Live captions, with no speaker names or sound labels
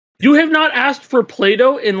You have not asked for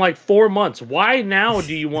Play-Doh in like 4 months. Why now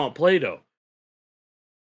do you want Play-Doh?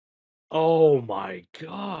 Oh my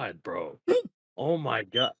god, bro. Oh my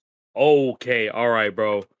god. Okay, all right,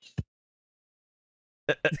 bro.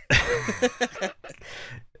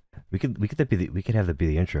 We could have that be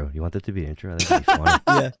the intro. You want that to be the intro? That'd be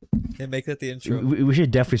funny. Yeah, make that the intro. We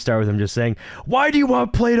should definitely start with him just saying, "Why do you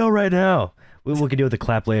want Play-Doh right now?" We can deal with the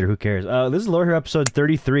clap later. Who cares? This is Lore Hero episode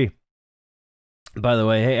 33. By the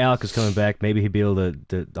way, hey, Alec is coming back. Maybe he'd be able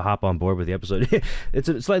to hop on board with the episode. It's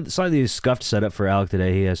a slightly scuffed setup for Alec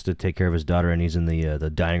today. He has to take care of his daughter, and he's in the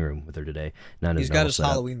dining room with her today. He's got his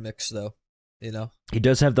Halloween mix, though. You know, he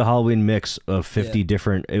does have the Halloween mix of 50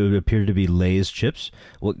 different. It would appear to be Lay's chips.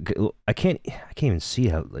 Well, I can't even see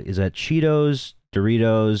how. Is that Cheetos,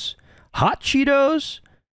 Doritos, Hot Cheetos?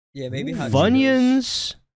 Yeah, maybe Hot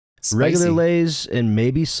Funyuns, Spicy. regular Lay's, and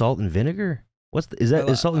maybe salt and vinegar. Is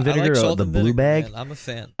salt and vinegar like the blue bag? Man. I'm a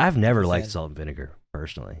fan. I've never liked salt and vinegar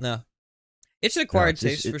personally. No, it's an acquired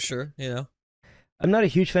taste for sure. You know. I'm not a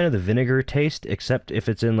huge fan of the vinegar taste, except if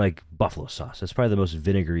it's in like buffalo sauce. That's probably the most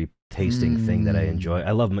vinegary tasting thing that I enjoy.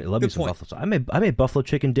 I love me some buffalo sauce. I made buffalo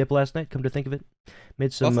chicken dip last night. Come to think of it,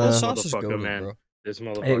 made some buffalo sauce is good, man. bro. This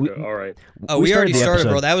motherfucker. All right. Oh, we already started,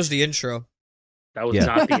 bro. That was the intro. That was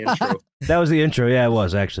not the intro. That was the intro. Yeah, it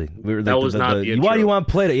was actually. That was not the intro. Why do you want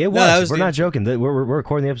Play-Doh? It was. We're not intro. joking. We're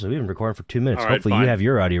recording the episode. We've been recording for 2 minutes. Right, hopefully fine. you have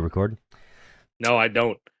your audio recorded. No, I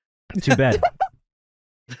don't. Too bad.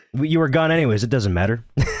 You were gone anyways. It doesn't matter.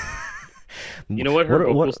 You know what her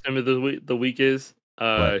vocal stem of the week is?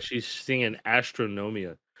 She's singing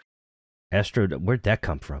Astronomia. Where'd that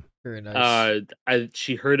come from? Very nice.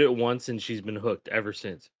 She heard it once and she's been hooked ever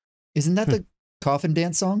since. Isn't that the coffin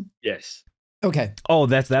dance song? Yes. Okay. Oh,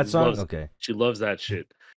 that's that song? Okay. She loves that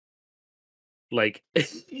shit. Like,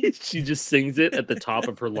 she just sings it at the top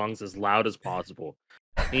of her lungs as loud as possible.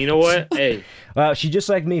 And you know what? Hey. She's just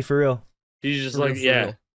like me, for real. She's just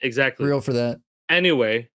real. Exactly. Real for that.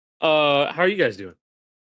 Anyway, how are you guys doing?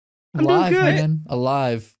 Alive, man.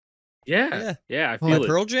 Alive. Yeah, I feel it.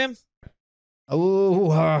 Pearl Jam?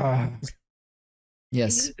 Oh,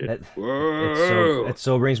 yes. It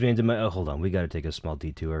so brings me into my. Oh, hold on. We got to take a small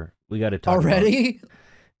detour. We got to talk already.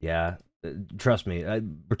 Yeah, trust me.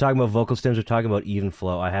 We're talking about vocal stems. We're talking about even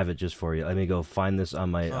flow. I have it just for you. Let me go find this on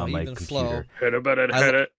my computer.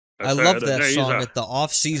 I love that song at the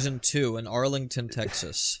Off Season 2 in Arlington,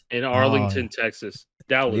 Texas. In Arlington, Texas.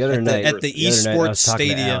 That was at the esports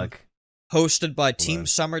stadium, hosted by Team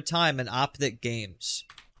Summertime and Optic Games.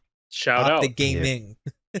 Shout out Optic Gaming.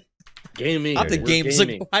 Gaming. Optic Games.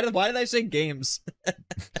 Like, why did I say games?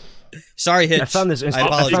 Sorry, Hitch. I found this Games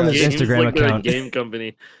Instagram like account. Game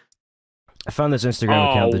company. I found this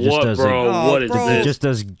Instagram account that just does what is this? It just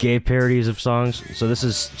does gay parodies of songs. So this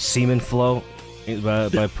is Semen Flow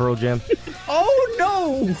by Pearl Jam. Oh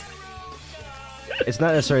no! It's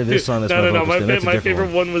not necessarily this song. That's no. My favorite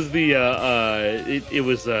one. one was the it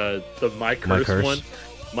was the My Curse one.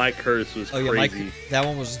 My Curse was crazy. That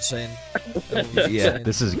one was insane. Yeah,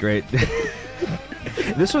 this is great.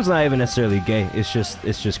 This one's not even necessarily gay. It's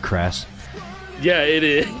just crass. Yeah, it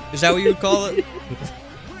is. Is that what you would call it?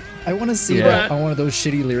 I want to see that on one of those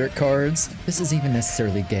shitty lyric cards. This isn't even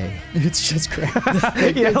necessarily gay. It's just crap.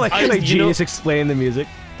 Yeah, like Genius explained the music.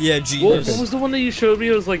 Yeah, Genius. What was the one that you showed me?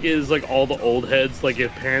 It was like all the old heads. Like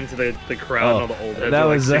it panned to the crowd and all the old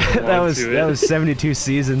heads. That was 72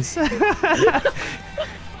 seasons.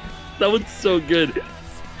 That was so good.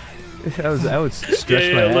 I would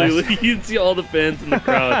stretch my ass. Like, you'd see all the fans in the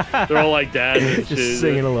crowd. They're all like dads and just shit.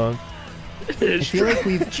 Singing along. I feel like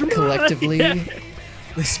we've collectively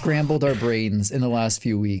scrambled our brains in the last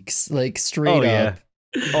few weeks. Like straight up.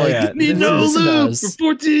 Oh yeah. Need no lube for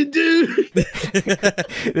 14, dude.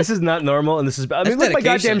 This is not normal, and this is. I mean, look at my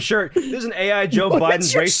goddamn shirt. This is an AI Joe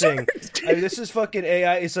Biden racing. I mean, this is fucking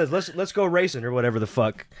AI. It says let's go racing or whatever the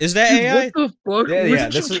fuck. Is that AI? What the fuck? Yeah.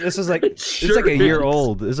 This is like it's like a year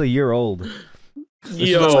old. This is a year old.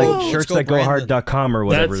 Yo, like shirtsthatgohard.com or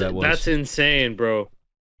whatever that was. That's insane, bro.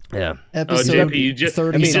 Yeah. Episode JP, you just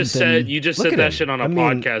said that shit on a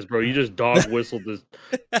podcast, bro. You just dog whistled this.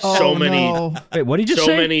 Wait, what did you say?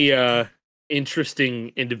 So many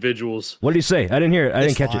interesting individuals. What did he say? I didn't hear it. I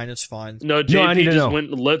didn't catch it. It's fine. No, JP just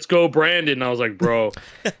went, "Let's go, Brandon." And I was like, bro.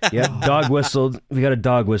 Yeah, dog whistled. We got a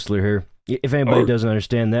dog whistler here. If anybody doesn't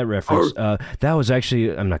understand that reference, that was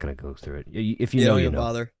actually. I'm not gonna go through it. If you know, you know.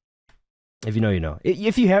 Bother. If you know, you know.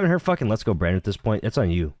 If you haven't heard fucking "Let's Go, Brandon" at this point, that's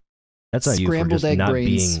on you. That's on you for just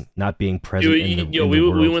not being present in the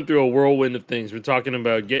we went through a whirlwind of things. We're talking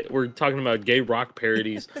about gay rock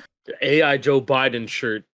parodies. AI Joe Biden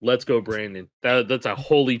shirt. Let's go, Brandon. That's a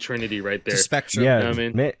holy trinity right there. It's a spectrum. Yeah, You know what I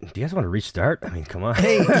mean? man, do you guys want to restart? I mean, come on.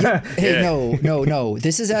 Hey, Yeah. no.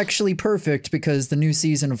 This is actually perfect because the new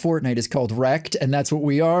season of Fortnite is called Wrecked, and that's what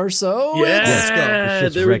we are. So let's go. Yeah,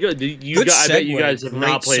 It's there we wrecked. go. Good I bet you segue. guys have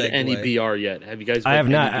not Great played any segue. BR yet. Have you guys? I have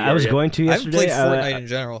played not. any I was VR yet? going to I haven't played yesterday. Fortnite in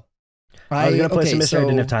general. I was going to play some yesterday. I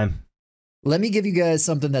didn't have so time. let me give you guys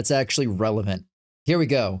something that's actually relevant. Here we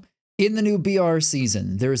go. In the new BR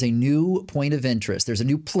season, there is a new point of interest. There's a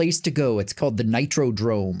new place to go. It's called the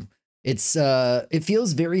Nitrodrome. It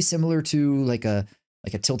feels very similar to like a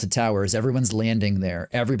Tilted Towers. Everyone's landing there.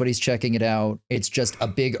 Everybody's checking it out. It's just a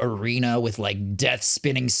big arena with like death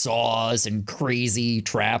spinning saws and crazy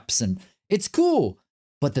traps, and it's cool.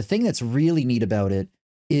 But the thing that's really neat about it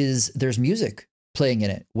is there's music playing in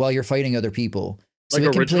it while you're fighting other people. Like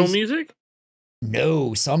it can original play- music?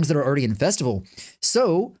 No, songs that are already in festival.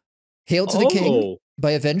 So, Hail to the King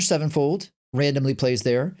by Avenged Sevenfold randomly plays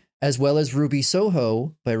there, as well as Ruby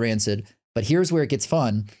Soho by Rancid. But here's where it gets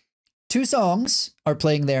fun. 2 songs are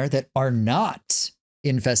playing there that are not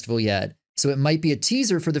in festival yet. So it might be a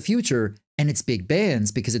teaser for the future, and it's big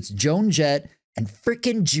bands because it's Joan Jett and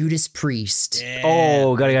frickin' Judas Priest. Yeah,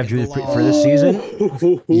 Oh, gotta have make it Judas Priest long. for this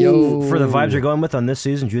season. Yo. For the vibes you're going with on this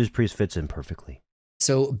season, Judas Priest fits in perfectly.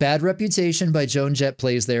 So Bad Reputation by Joan Jett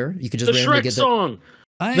plays there. You can just The randomly Shrek get that. song.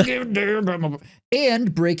 I give them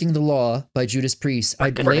and Breaking the Law by Judas Priest. I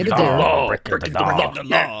landed Breaking the there. law, Breaking breaking the the law.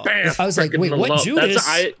 law. Bam, I was like, breaking wait, the what, law. Judas?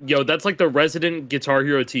 That's like the resident Guitar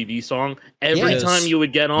Hero TV song. Every Yes. time you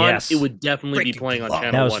would get on, Yes. it would definitely Breaking be playing the on law.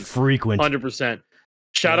 channel That was 1. frequent. 100%.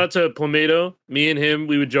 Shout Yeah. out to Plumato. Me and him,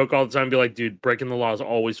 we would joke all the time, be like, dude, Breaking the Law is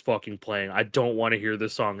always fucking playing. I don't want to hear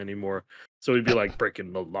this song anymore. So we'd be like,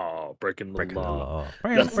 Breaking the Law, Breaking the Breaking the Law. law.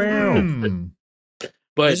 Bam, bam. Hmm.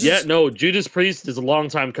 But This yeah, is- no, Judas Priest is a long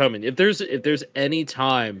time coming. If there's any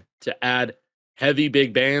time to add heavy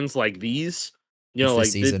big bands like these, you know, It's like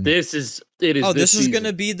this season. this is it is. Oh, this this is gonna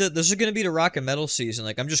season. be the rock and metal season.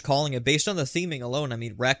 Like I'm just calling it based on the theming alone. I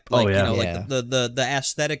mean, wreck Oh, like yeah. you know, Yeah. like the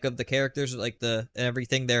aesthetic of the characters, like the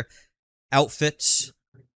everything, their outfits.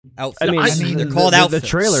 I mean, they're the- called the outfits.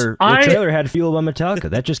 trailer. The I- trailer had Fuel by Metallica.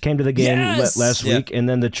 That just came to the game Yes! last Yeah. week, and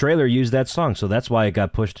then the trailer used that song. So that's why it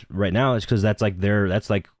got pushed right now. Is because that's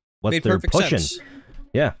like what Made they're perfect pushing. sense.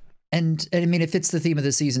 Yeah. And I mean, it fits the theme of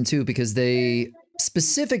the season too, because they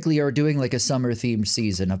specifically are doing like a summer themed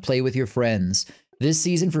season, a play with your friends. This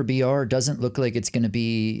season for BR doesn't look like it's going to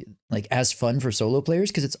be like as fun for solo players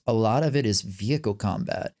because it's a lot of it is vehicle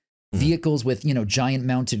combat, vehicles with, you know, giant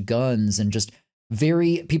mounted guns and just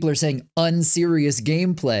people are saying unserious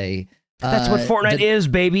gameplay. That's what Fortnite the- is,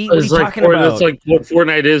 baby. What are you It's like talking about? That's like what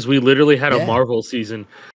Fortnite is. We literally had Yeah. a Marvel season.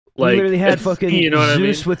 You Like literally had fucking you know what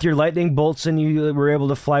Zeus I mean? with your lightning bolts, and you were able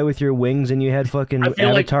to fly with your wings, and you had fucking I feel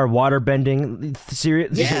like- Avatar water bending.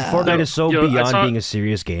 Serious. Yeah. Fortnite is so Yo, I beyond saw- being a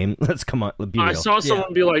serious game. Let's come on. Be real. I saw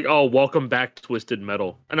someone be like, "Oh, welcome back, Twisted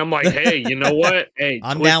Metal," and I'm like, "Hey, you know what? Hey,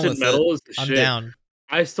 I'm down Twisted with Metal it. is the I'm shit." down.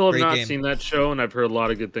 I still have Great not game. seen that show, and I've heard a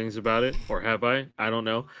lot of good things about it. Or have I? I don't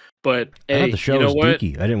know. But I hey, thought the show you know was what?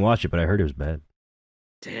 dookie. I didn't watch it, but I heard it was bad.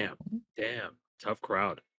 Damn, tough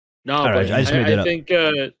crowd. No, I don't know, but I just made that up. think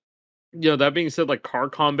you know, that being said, like car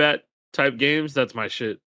combat type games, that's my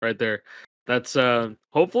shit right there. That's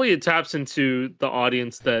hopefully it taps into the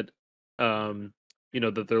audience that you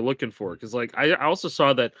know that they're looking for. Because like I also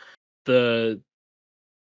saw that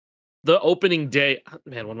the opening day,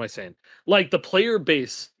 man, what am I saying? Like the player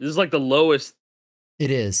base, this is like the lowest It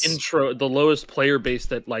is. the lowest player base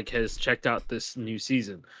that like has checked out this new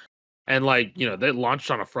season. And like, you know, they launched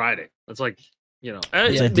on a Friday. It's like, you know,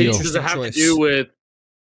 It's maybe ideal. does it have Choice. to do with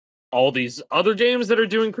all these other games that are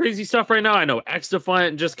doing crazy stuff right now? I know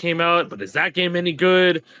XDefiant just came out, but is that game any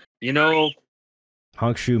good? You know,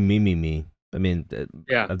 Honkshu Me. I mean,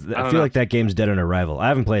 yeah. I don't feel know. like that game's dead on arrival. I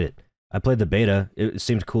haven't played it. I played the beta. It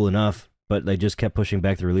seemed cool enough, but they just kept pushing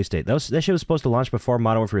back the release date. That shit was supposed to launch before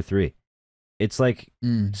Modern Warfare 3. It's like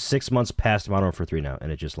 6 months past Modern Warfare 3 now,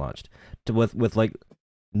 and it just launched with like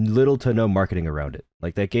little to no marketing around it.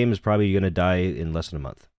 Like that game is probably gonna die in less than a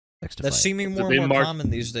month. That's XDefiant. seeming So more they and more mark- common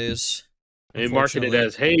these days. They market it unfortunately.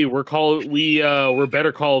 as, hey, we're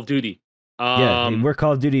better Call of Duty. Yeah, we're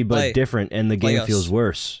Call of Duty, but play- different, and the play game us. feels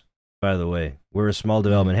worse. By the way, we're a small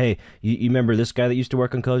development. Hey, you remember this guy that used to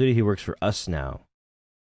work on Call of Duty? He works for us now.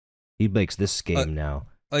 He makes this game now.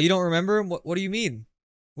 Oh, you don't remember him? What do you mean?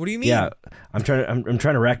 What do you mean? Yeah, I'm trying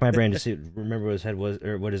to rack my brain to see remember what his head was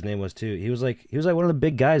or what his name was too. He was like one of the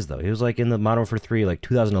big guys though. He was like in the Modern Warfare 3 like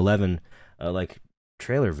 2011 like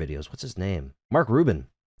trailer videos. What's his name? Mark Rubin.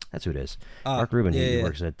 That's who it is. Mark Rubin. He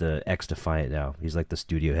works at the XDefiant now. He's like the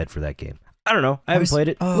studio head for that game. I don't know. I haven't played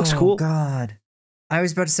it. Looks cool. Oh God. I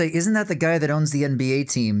was about to say, isn't that the guy that owns the NBA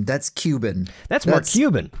team? That's Cuban. That's Mark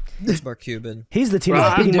Cuban. It's Mark Cuban. He's the team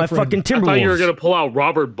that's beating my fucking Timberwolves. I thought you were gonna pull out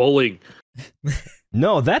Robert Bowling.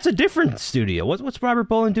 No, that's a different studio. What's Robert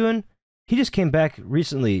Bowling doing? He just came back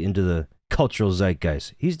recently into the cultural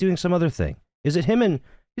zeitgeist. He's doing some other thing. Is it him? And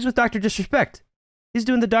he's with Dr. Disrespect. He's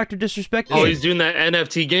doing the Dr. Disrespect game. Oh, he's doing that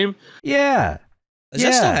NFT game? Yeah. Is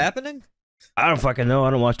that still happening? I don't fucking know.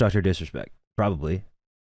 I don't watch Dr. Disrespect. Probably.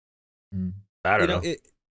 I don't know.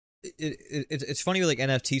 It's funny with like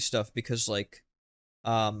NFT stuff because like,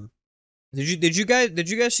 did you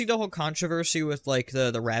guys see the whole controversy with like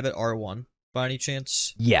the Rabbit R1 by any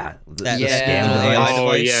chance? Yeah.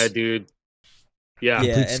 Oh yeah, dude. Yeah,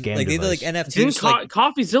 and like they did like NFT. Didn't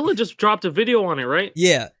CoffeeZilla just dropped a video on it, right?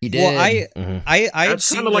 Yeah, he did. Well, I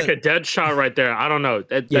that's kind of like a dead shot right there. I don't know.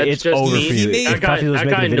 That's it's just over for you. That guy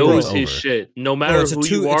knows his shit. No matter who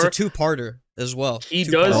you are, it's a two-parter as well. He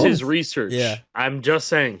does his research. Yeah, I'm just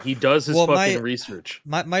saying he does his fucking research.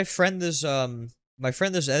 My friend is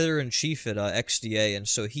editor-in-chief at XDA, and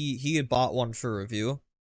so he had bought one for review.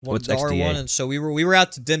 What's the XDA? R1, and so we were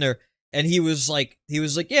out to dinner, and he was like,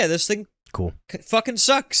 yeah, this thing cool fucking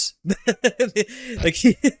sucks. Like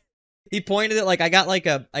he pointed it like I got like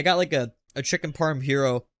a chicken parm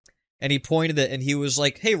hero, and he pointed it, and he was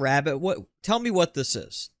like, "Hey Rabbit, tell me what this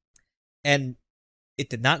is," and it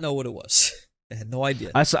did not know what it was. I had no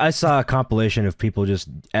idea. I saw a compilation of people just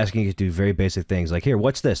asking you to do very basic things like, "Here,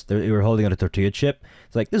 what's this?" They were holding out a tortilla chip.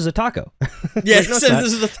 It's like, "This is a taco." Yeah, like, no,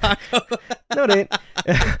 this is a taco. No, it ain't.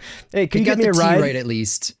 Hey, can you get give me a ride? right at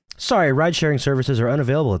least. Sorry, ride-sharing services are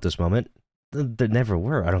unavailable at this moment. They never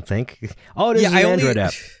were, I don't think. Oh, it is an Android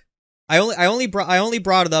app. I only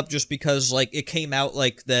brought it up just because like it came out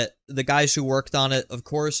like that the guys who worked on it, of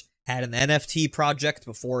course, had an NFT project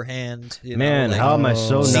beforehand. Man, like, how am I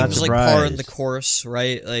so not surprised? Seems like par in the course,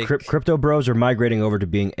 right? Like crypto bros are migrating over to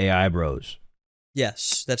being AI bros.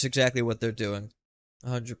 Yes, that's exactly what they're doing.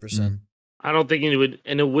 100%. I don't think it would,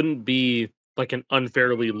 and it wouldn't be like an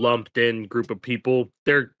unfairly lumped in group of people.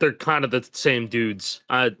 They're kind of the same dudes.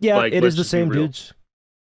 Yeah, like, it is the same dudes.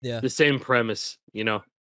 Yeah, the same premise.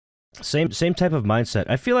 Same type of mindset.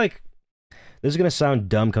 I feel like this is gonna sound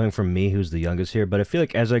dumb coming from me, who's the youngest here, but I feel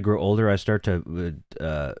like as I grow older, I start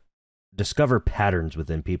to discover patterns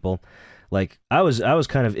within people. Like I was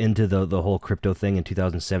kind of into the whole crypto thing in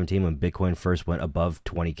 2017 when Bitcoin first went above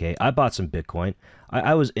 20K. I bought some Bitcoin.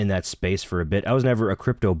 I was in that space for a bit. I was never a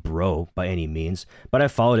crypto bro by any means, but I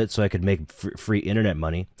followed it so I could make free internet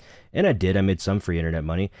money, and I did. I made some free internet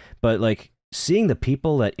money, but like seeing the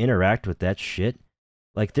people that interact with that shit,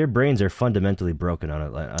 like their brains are fundamentally broken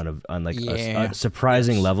on a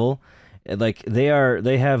surprising level. Like they are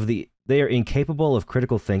incapable of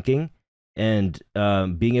critical thinking and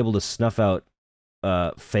being able to snuff out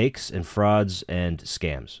fakes and frauds and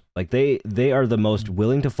scams. Like they are the most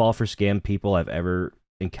willing to fall for scam people I've ever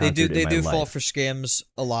encountered. They do fall for scams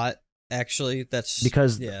a lot. Actually, that's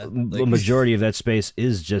because the majority of that space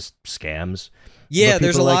is just scams. Yeah,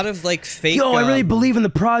 there's a lot of like fake. Yo, I really believe in the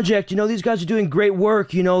project. You know, these guys are doing great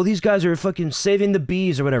work. You know, these guys are fucking saving the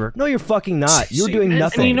bees or whatever. No, you're fucking not. You're doing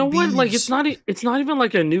nothing. And you know what? Like, it's not even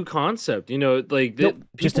like a new concept. You know, like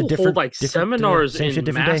people hold like seminars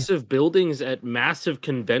in massive buildings at massive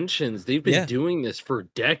conventions. They've been doing this for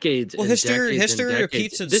decades. Well, history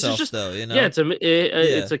repeats itself, though. You know, yeah,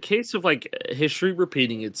 it's a case of like history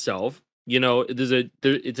repeating itself. You know, it's a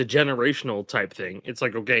generational type thing. It's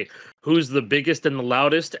like, okay, who's the biggest and the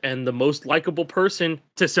loudest and the most likable person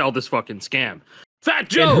to sell this fucking scam? Fat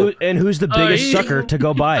Joe! And who's the biggest sucker to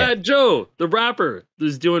go buy it? Fat Joe, the rapper,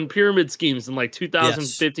 who's doing pyramid schemes in like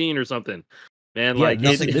 2015 or something. Man, yeah, like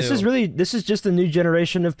this is just the new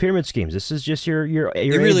generation of pyramid schemes. This is just your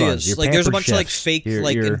it really Avons, is. Like there's a bunch chefs, of like fake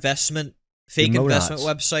investment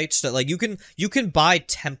websites that like you can buy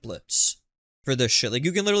templates for this shit. Like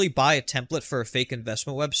you can literally buy a template for a fake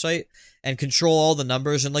investment website and control all the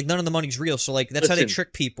numbers, and like none of the money's real. So like that's how they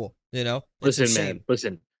trick people, you know? Listen.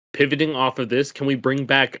 Pivoting off of this, can we bring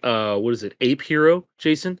back what is it, Ape Hero,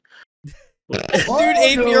 Jason? Dude,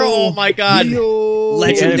 Ape Hero, oh my god.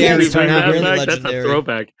 Legendary. That's a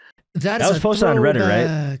throwback. That was posted on Reddit,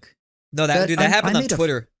 right? No, that happened on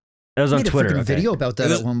Twitter. That was on Twitter. A video about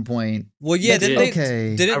that at one point. Well, yeah,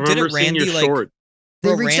 didn't Randy like short.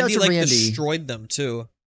 They reached out to like Randy. Destroyed them too.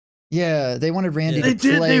 Yeah, they wanted Randy to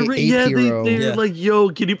play Ape Hero. They were like, "Yo,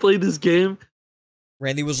 can you play this game?"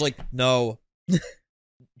 Randy was like, "No."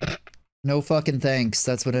 No fucking thanks.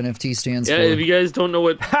 That's what NFT stands for. Yeah, if you guys don't know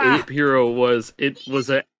what Ape Hero was, it was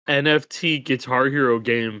a NFT Guitar Hero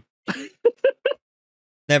game.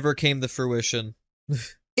 Never came to fruition.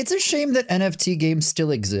 It's a shame that NFT games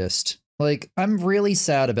still exist. Like, I'm really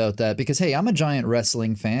sad about that because, hey, I'm a giant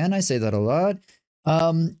wrestling fan. I say that a lot.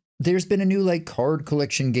 There's been a new like card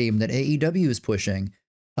collection game that AEW is pushing.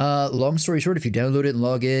 Long story short, if you download it and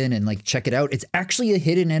log in and like check it out, it's actually a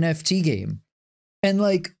hidden NFT game. And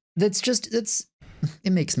like,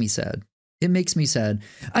 it makes me sad. It makes me sad.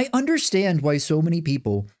 I understand why so many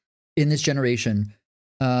people in this generation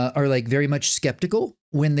are like very much skeptical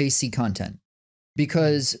when they see content,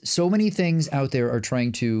 because so many things out there are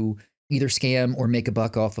trying to either scam or make a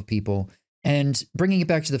buck off of people. And bringing it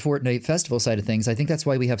back to the Fortnite festival side of things, I think that's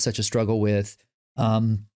why we have such a struggle with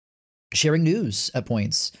sharing news at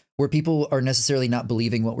points where people are necessarily not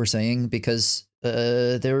believing what we're saying because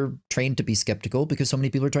they're trained to be skeptical because so many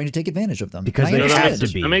people are trying to take advantage of them. Because they have to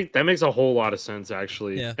be. That makes a whole lot of sense,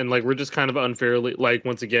 actually. Yeah. And like, we're just kind of unfairly, like,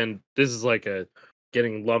 once again, this is like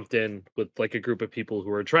getting lumped in with like a group of people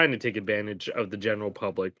who are trying to take advantage of the general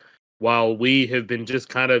public, while we have been just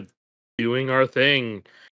kind of doing our thing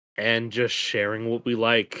and just sharing what we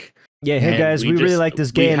like. Yeah, hey And guys, we really like this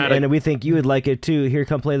game, had a- and we think you would like it too. Here,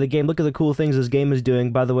 come play the game. Look at the cool things this game is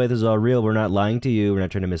doing. By the way, this is all real. We're not lying to you. We're not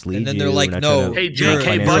trying to mislead you. And then they're We're like, not no. trying to Hey, make JK,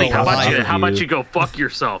 financial buddy, how profit off about of you go fuck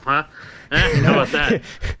yourself, huh? How about that?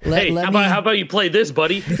 How about you play this,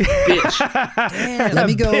 buddy? Bitch. Let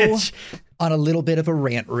me go Bitch. on a little bit of a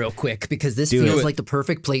rant real quick because this Do feels it. like the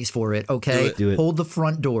perfect place for it. Okay, Do it. Hold the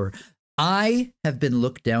front door. I have been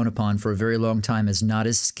looked down upon for a very long time as not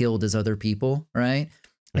as skilled as other people, right?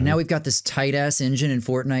 And now we've got this tight ass engine in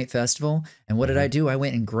Fortnite Festival. And what did I do? I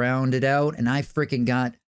went and ground it out and I freaking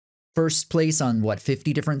got first place on what,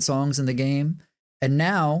 50 different songs in the game. And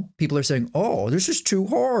now people are saying, oh, this is too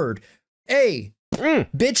hard. Hey,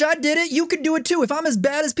 bitch, I did it. You can do it too. If I'm as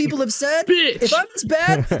bad as people have said, Bitch. if I'm as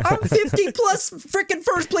bad, I'm 50 plus freaking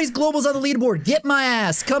first place globals on the leaderboard. Get my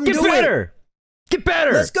ass. Come Get do better. it. Get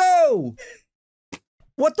better. Let's go.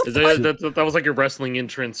 What the fuck? That was like your wrestling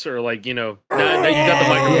entrance, or like, you know, now you got the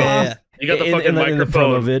microphone. Yeah. You got the In- fucking in the promo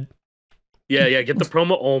microphone. vid. Yeah, get the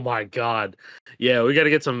promo. Oh my god. Yeah, we got to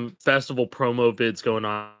get some festival promo vids going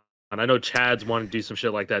on. And I know Chad's wanting to do some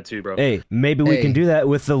shit like that too, bro. Hey, maybe we can Hey. do that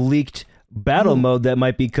with the leaked battle mode that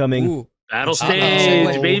might be coming. Ooh. Battle Uh-oh.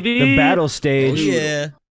 stage, baby. The battle Oh, stage. yeah.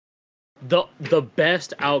 The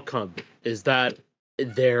best outcome is that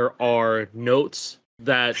there are notes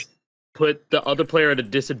that put the other player at a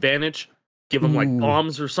disadvantage, give them like Ooh.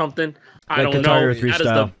 bombs or something. I Like don't Guitar know. Hero 3 That is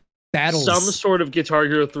style. Battles. some sort of Guitar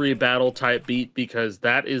Hero 3 battle type beat, because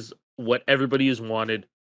that is what everybody has wanted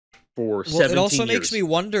for 17 Well, it also years. makes me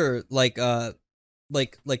wonder, like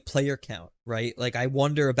player count, right? Like, I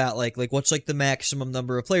wonder about like what's like the maximum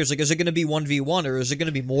number of players? Like, is it going to be 1v1 or is it going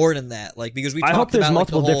to be more than that? Like, because we I talked hope there's about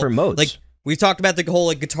multiple like, the whole, different modes. Like, we talked about the whole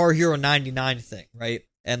like Guitar Hero 99 thing, right?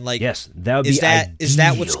 And like, Yes, that would is be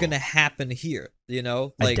that what's ideal. going to happen here? You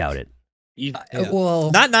know, I like, doubt it. You- Yeah.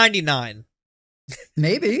 Well, not 99.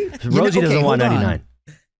 maybe. You know- Rosie okay, doesn't want hold on. 99.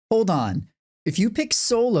 Hold on. If you pick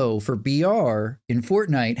solo for BR in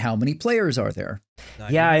Fortnite, how many players are there?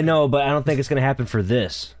 Yeah, I know, but I don't think it's going to happen for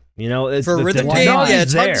this. You know, it's, For a the rhythm why game, not? yeah,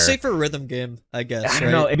 it's hard there. to say for a rhythm game, I guess. I don't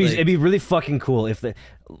right? know. It'd Like, be really fucking cool if the.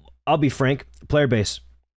 I'll be frank. Player base,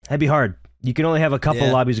 that'd be hard. You can only have a couple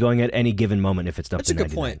Yeah. lobbies going at any given moment if it's up That's to a good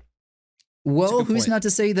 99. point. Well, good who's point. not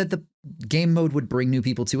to say that the game mode would bring new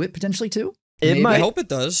people to it potentially too? It Maybe. might. I hope it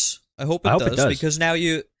does. I hope I it hope it does,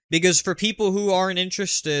 does. because for people who aren't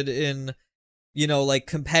interested in, you know, like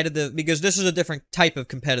competitive, because this is a different type of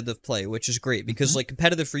competitive play, which is great because like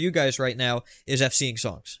competitive for you guys right now is FCing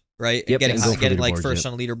songs, right? Yep, And and go for getting like leaderboards, first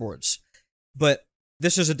yep. on leaderboards. But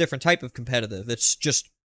this is a different type of competitive. It's just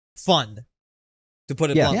fun. To put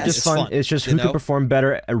it Yeah, bluntly, just it's fun. It's just you who can know? perform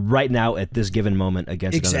better right now at this given moment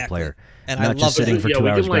against another Exactly. player. And not I just love sitting it. for 2 we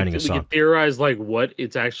hours can, grinding a we song. can theorize like what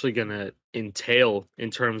it's actually gonna entail in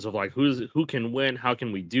terms of like who can win, how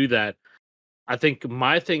can we do that. I think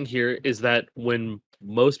my thing here is that when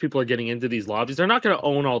most people are getting into these lobbies, they're not gonna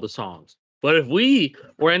own all the songs. But if we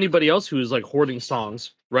or anybody else who is like hoarding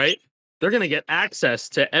songs, right, they're gonna get access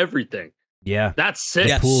to everything. Yeah, That's sick.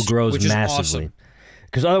 Yes. pool grows which is massively. awesome.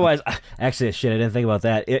 Because otherwise, actually, shit, I didn't think about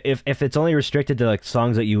that. If it's only restricted to like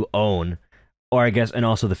songs that you own, or I guess, and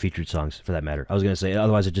also the featured songs for that matter. I was gonna say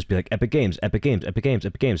otherwise it'd just be like Epic Games, Epic Games, Epic Games,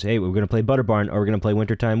 Epic Games. Hey, we're gonna play Butter Barn, or we're gonna play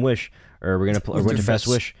Wintertime Wish, or we're gonna play Winterfest Winterfest.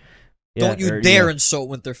 Wish. Yeah, Don't you or, dare know, insult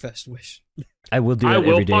Winterfest Wish. I will do I that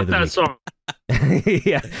will every day fuck of the that week. song.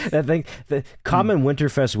 Yeah, that thing, the common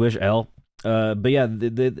Winterfest Wish L. But yeah,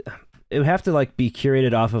 it would have to like be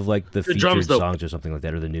curated off of like the featured drums, though. songs or something like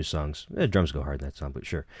that, or the new songs. Drums go hard in that song, but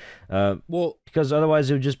sure. Well, Because otherwise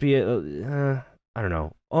it would just be I don't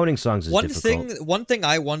know. Owning songs is difficult. One thing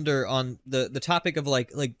I wonder on the topic of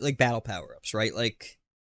like battle power ups, right? Like,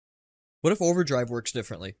 what if overdrive works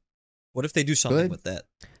differently? What if they do something with that?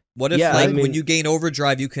 What if when you gain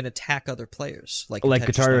overdrive, you can attack other players, like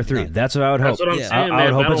Guitar Hero 3? That's what I would hope. That's what I'm saying. I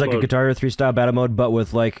would hope it's like a Guitar Hero 3 style battle mode, but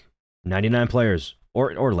with like 99 players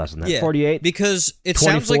or less than that, 48. Because it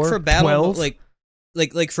 24, sounds like for battle 12.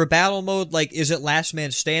 like for battle mode, like is it last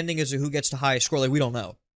man standing? Is it who gets the highest score? Like we don't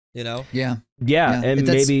know. You know? Yeah, and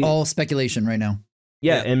that's maybe all speculation right now.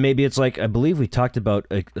 Yeah, and maybe it's like, I believe we talked about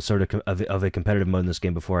a sort of a competitive mode in this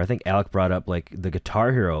game before. I think Alec brought up like the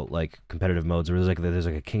Guitar Hero like competitive modes where there's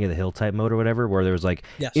like a King of the Hill type mode or whatever, where there was like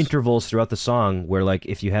intervals throughout the song where like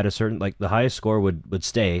if you had a certain, like the highest score would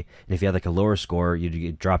stay, and if you had like a lower score, you'd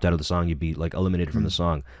get dropped out of the song, you'd be like eliminated from the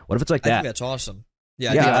song. What if it's like that? I think that's awesome.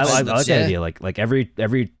 Yeah, I like that idea. Like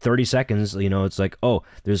every 30 seconds, you know, it's like, oh,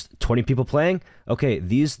 there's 20 people playing. Okay,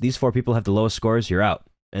 these 4 people have the lowest scores. You're out.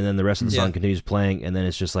 And then the rest of the song continues playing, and then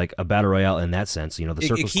it's just like a battle royale in that sense. You know, the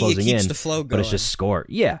circle's closing in, the flow going. But it's just score.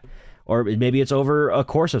 Yeah, or maybe it's over a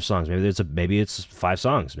course of songs. Maybe it's 5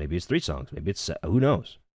 songs. Maybe it's 3 songs. Maybe it's who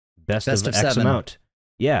knows. Best of X 7. amount.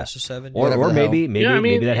 Yeah, Best of 7. Or maybe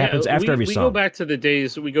that happens after every song. We go back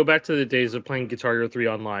to the days of playing Guitar Hero 3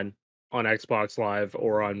 online on Xbox Live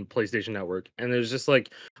or on PlayStation Network, and there's just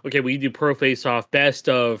like, okay, we do pro face off, best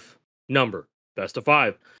of number, best of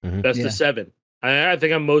 5, best of 7. I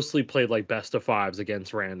think I mostly played like best of 5s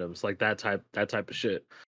against randoms, like that type of shit.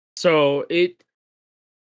 So it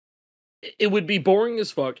would be boring as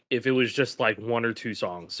fuck if it was just like 1 or 2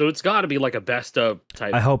 songs. So it's got to be like a best of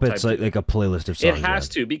type. I hope it's like a playlist of songs. It has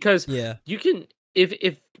to, because you can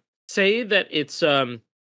if say that it's I'm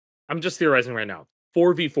just theorizing right now,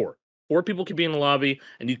 4v4. 4 people could be in the lobby,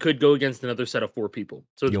 and you could go against another set of 4 people.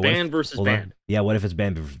 So it's band versus band. Yeah, what if it's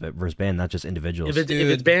band versus band, not just individuals? If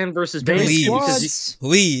it's band versus band, please.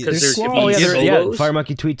 Because Fire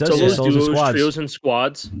Monkey Tweet does solos, squads. Trios, and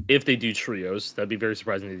squads. If they do trios, that'd be very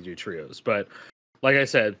surprising if they do trios. But like I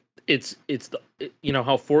said, it's you know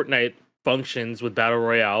how Fortnite functions with Battle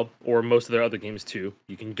Royale, or most of their other games too.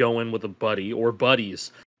 You can go in with a buddy or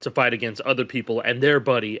buddies to fight against other people and their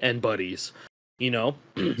buddy and buddies. You know?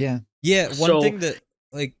 Yeah, one thing that,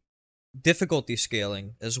 like, difficulty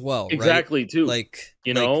scaling as well, exactly, right? too. Like,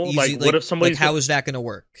 you know, easy, like what if somebody's... Like, how is that going to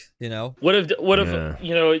work, you know? What if,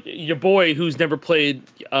 you know, your boy who's never played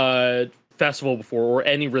Festival before, or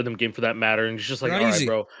any rhythm game for that matter, and he's just like, all right,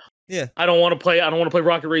 bro, I don't want to play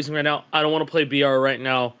Rocket Racing right now. I don't want to play BR right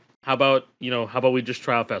now. How about we just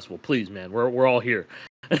try out Festival? Please, man. We're all here.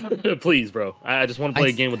 Please, bro. I just want to play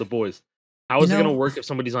a game with the boys. How is it going to work if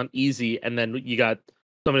somebody's on easy, and then you got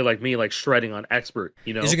somebody like me, like shredding on expert,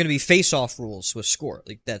 you know? Is it going to be face-off rules with score?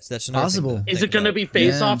 Like that's possible. Is it going to be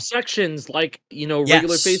face-off sections, like, you know,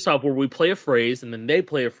 regular face-off where we play a phrase and then they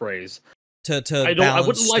play a phrase? I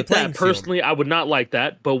wouldn't like that personally. I would not like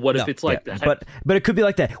that. But what if it's like that? But it could be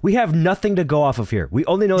like that. We have nothing to go off of here. We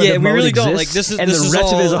only know that the mode really exists, don't. Like this is, and this the is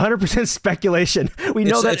rest all, of it is 100% speculation. We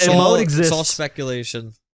know that the mode exists. It's all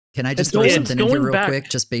speculation. Can I just throw something in here real quick,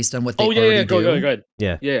 just based on what they already do? Go ahead.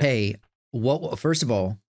 Yeah. Hey, first of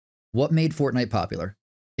all, what made Fortnite popular?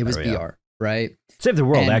 It was BR, right? Save the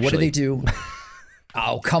World, actually. What do they do?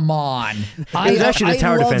 Oh, come on. I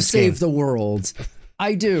love Save the World.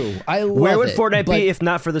 I do. I love it. Where would Fortnite be if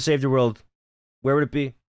not for the Save the World? Where would it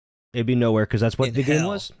be? It'd be nowhere, because that's what the game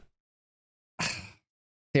was.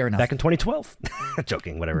 Fair enough. Back in 2012.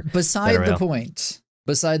 Joking, whatever. Beside the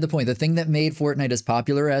point, the thing that made Fortnite as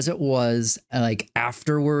popular as it was, like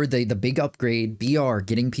afterward, the big upgrade, BR,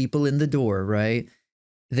 getting people in the door, right?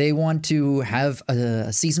 They want to have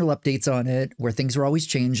seasonal updates on it where things are always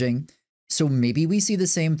changing. So maybe we see the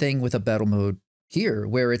same thing with a battle mode here,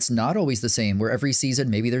 where it's not always the same, where every season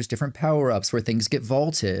maybe there's different power-ups, where things get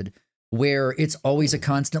vaulted, where it's always a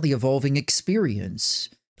constantly evolving experience.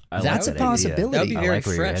 That's a possibility. That would be very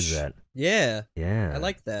fresh. Yeah. I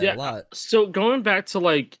like that a lot. So going back to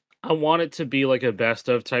like, I want it to be like a best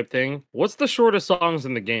of type thing. What's the shortest songs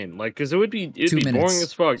in the game? Like, because it'd be boring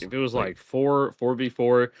as fuck if it was like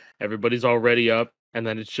 4v4, everybody's already up, and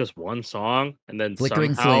then it's just one song, and then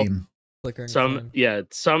Flickering Flame.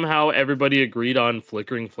 Somehow everybody agreed on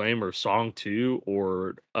Flickering Flame or Song 2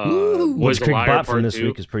 or What's Creek Bot from this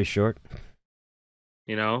week is pretty short.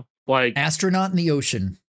 You know, like Astronaut in the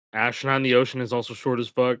Ocean. Astronaut in the Ocean is also short as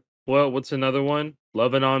fuck. Well, what's another one?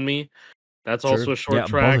 Lovin' on Me. That's also a short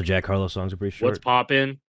track. Both of Jack Harlow songs are pretty short. What's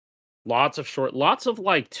Poppin'? Lots of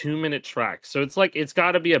like 2-minute tracks. So it's like, it's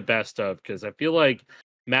got to be a best of, because I feel like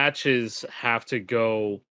matches have to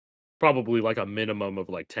go probably like a minimum of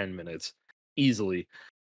like 10 minutes easily.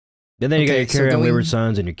 And then you got your Okay, so Carry On going- Wayward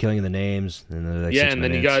Sons, and you're killing the names. And they're like Yeah, 6 and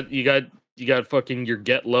then minutes. you got fucking your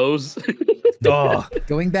get lows. Oh,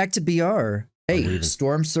 Going back to BR, hey, leaving.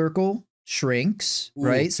 Storm Circle shrinks, Ooh.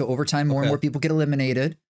 right? So over time, more and Okay. more people get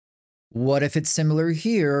eliminated. What if it's similar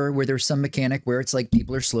here, where there's some mechanic where it's like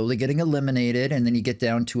people are slowly getting eliminated, and then you get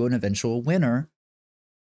down to an eventual winner,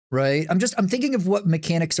 right? I'm thinking of what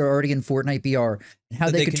mechanics are already in Fortnite BR and how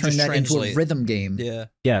That they they could can turn just that into a translate. rhythm game. Yeah.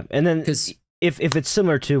 yeah. And then Because if it's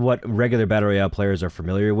similar to what regular Battle Royale players are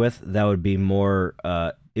familiar with, that would be more.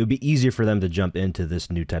 It would be easier for them to jump into this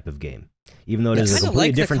new type of game, even though it Yeah, is a Kind of completely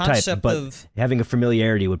like the different type. concept But of having a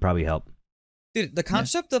familiarity would probably help. dude, the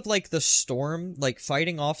concept of like the storm, like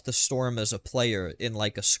fighting off the storm as a player in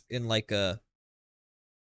like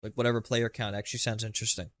whatever player count actually sounds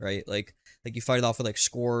interesting, right? Like you fight it off with like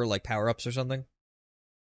score, like power ups or something.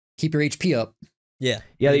 keep your HP up. Yeah.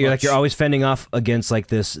 Yeah, pretty you're much. you're always fending off against like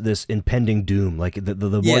this impending doom. Like the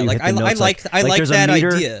more Yeah, you like hit the notes, I like there's a that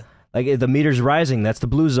meter, idea. Like if the meter's rising, that's the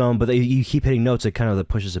blue zone, but you keep hitting notes, it kind of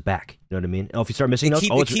pushes it back. You know what I mean? Oh, if you start missing notes,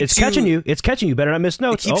 it's catching you. It's catching you. Better not miss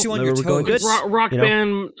notes. keeps you on your we're going good. toes. Rock You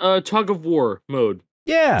know? Band tug of war mode.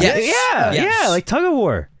 Yeah, Yes. yeah, like tug of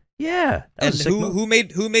war. Yeah, that And was a sick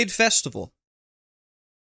mode. who made Festival?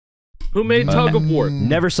 Who made tug of war?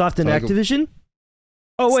 Neversoft and Tug of- Activision?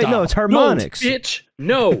 Oh wait, no, Stop. it's Harmonix.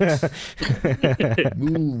 No, bitch. No.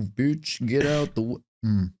 Move, bitch, get out the.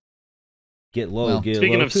 Get low, Well, get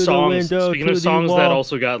Speaking low of to the songs, window, speaking to of the songs that wall.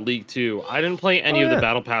 also got leaked too, I didn't play any Oh, of the yeah.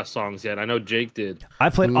 Battle Pass songs yet. I know Jake did. I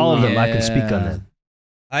played all of them. I can speak on Yeah. them.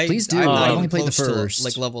 Please do. I'm not I've even only played the close to, first.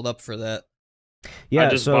 like leveled up for that. Yeah, I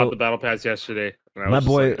just so bought the Battle Pass yesterday. and I my was just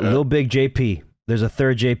boy, like, Lil Big JP. There's a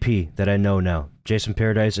third JP that I know now. Jason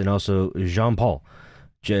Paradise and also Jean Paul.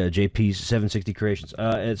 JP's 760 Creations.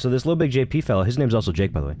 And so this Lil Big JP fellow, his name's also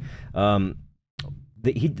Jake, by the way.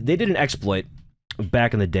 They did an exploit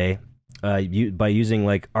back in the day by using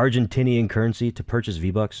like Argentinian currency to purchase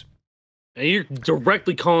V-Bucks. And you're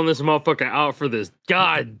directly calling this motherfucker out for this.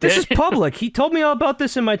 God damn. This is public. He told me all about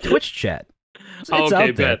this in my Twitch chat. It's okay,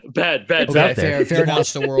 out there. bad. It's out there. Fair enough.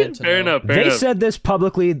 Wants the world to Fair know. enough. Fair They enough. said this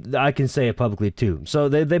publicly. I can say it publicly too. So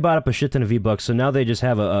they bought up a shit ton of V-Bucks. So now they just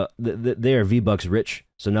have they are V-Bucks rich.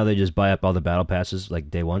 So now they just buy up all the battle passes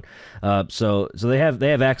like day one. So they have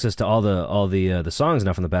access to all the songs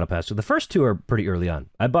now from the battle pass. So the first two are pretty early on.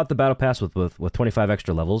 I bought the battle pass with 25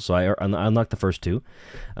 extra levels, so I unlocked the first two.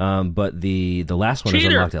 But the last one is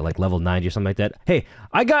Cheater. unlocked at like level 90 or something like that. Hey,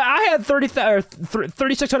 I had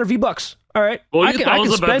 3,600 V-Bucks. All right, Well, I you can thought I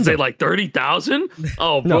was about to spend say them. like 30,000?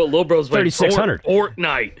 Oh, No, bro, Lil Bro's playing 3,600.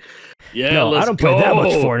 Fortnite. Yeah, No, let's I don't go. play that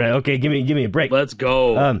much Fortnite. Okay, give me a break. Let's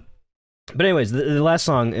go. But anyways, the last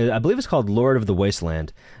song, I believe it's called "Lord of the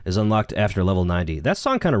Wasteland," is unlocked after level 90. That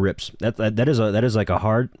song kind of rips. That is like a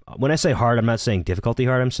hard. When I say hard, I'm not saying difficulty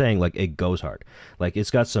hard. I'm saying like it goes hard. Like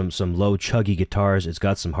it's got some low chuggy guitars. It's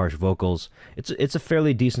got some harsh vocals. It's a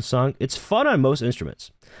fairly decent song. It's fun on most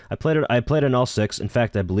instruments. I played it on all 6. In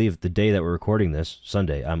fact, I believe the day that we're recording this,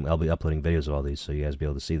 Sunday, I'll be uploading videos of all these, so you guys will be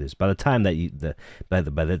able to see this. By the time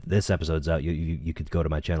that this episode's out, you could go to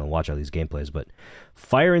my channel and watch all these gameplays. But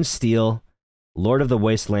Fire and Steel, Lord of the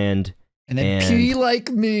Wasteland, And then Pee Like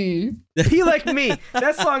Me. Pee Like Me.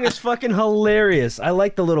 That song is fucking hilarious. I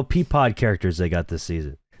like the little Peapod characters they got this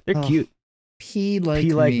season. They're Oh, cute. Pee Like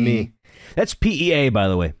Pee Like Me. Me. That's PEA, by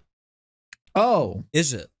the way. Oh.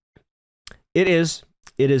 Is it? It is.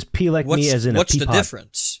 It is Pee Like Me as in a what's peapod. the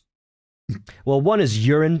difference? Well, one is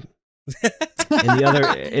urine,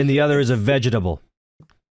 and the other is a vegetable.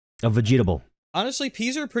 A vegetable. Honestly,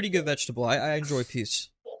 peas are a pretty good vegetable. I enjoy peas.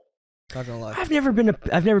 Not gonna lie. I've never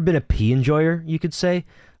been a pea enjoyer, you could say.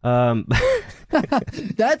 That's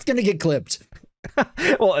gonna get clipped.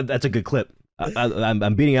 Well, that's a good clip.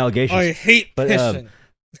 I'm beating allegations. hate But, pissing.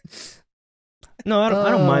 No, I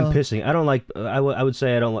don't mind pissing. I don't like. I would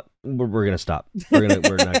say I don't like. We're gonna stop. We're not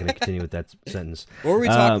gonna continue with that sentence. What were we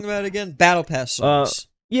talking about again? Battle Pass songs.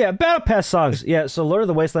 Yeah, Battle Pass songs. Yeah, so Lord of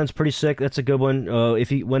the Wasteland's pretty sick. That's a good one.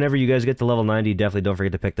 Whenever you guys get to level 90, definitely don't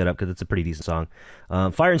forget to pick that up because it's a pretty decent song.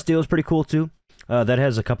 Fire and Steel is pretty cool too. That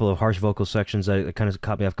has a couple of harsh vocal sections that kind of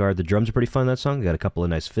caught me off guard. The drums are pretty fun in that song. They got a couple of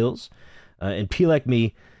nice fills. And Pee Like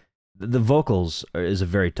Me, the vocals is a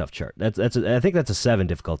very tough chart. I think that's a 7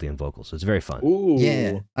 difficulty in vocals. So it's very fun. Ooh.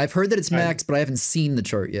 Yeah. I've heard that it's max, but I haven't seen the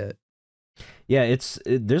chart yet. Yeah,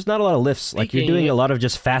 there's not a lot of lifts. Like you're doing a lot of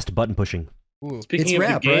just fast button pushing. Ooh. Speaking It's of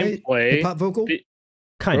rap, the right? gameplay, Hip hop vocal?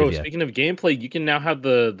 Kind bro, of, yeah. speaking of gameplay, you can now have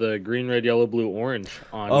the green, red, yellow, blue, orange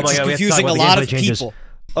on. Oh my Which is God, we have to talk confusing a about the lot gameplay of changes. people.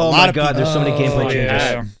 Oh lot my of God, people. there's so many gameplay changes.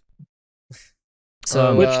 yeah.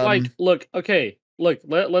 So, Which, like, look, okay, look,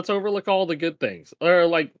 let's overlook all the good things. Or,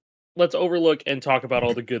 like, let's overlook and talk about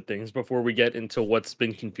all the good things before we get into what's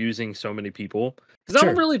been confusing so many people. Because I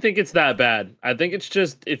don't Sure. really think it's that bad. I think it's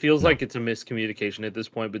just it feels No. like it's a miscommunication at this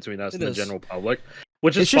point between us It and the is. general public,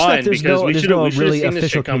 which is It's just fine that there's because no, we there's should no have really seen this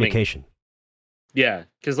official shit coming. communication. Yeah,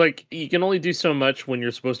 because like you can only do so much when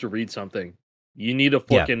you're supposed to read something. You need a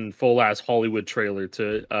Yeah. fucking full ass Hollywood trailer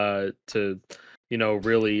to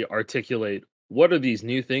really articulate what are these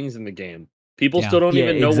new things in the game. People Yeah. still don't Yeah,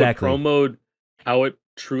 even know exactly. what pro mode, how it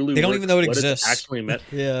truly They don't works, even know it what it's exists. actually meant.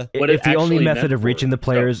 Yeah. What it If the only actually method meant of reaching for. the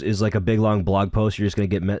players is like a big long blog post, you're just gonna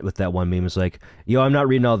get met with that one meme. It's like, yo, I'm not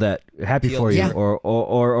reading all that. Happy for you, Yeah.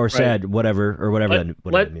 or sad, whatever, or whatever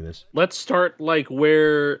Let- that meme is. Let's start like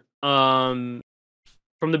where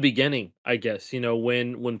from the beginning, I guess.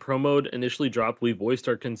 When pro mode initially dropped, we voiced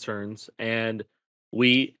our concerns and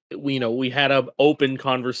we had a open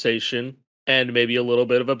conversation and maybe a little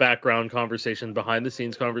bit of a background conversation, behind the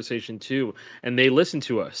scenes conversation too, and they listened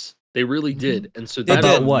to us. They really Mhm. did. And so They that's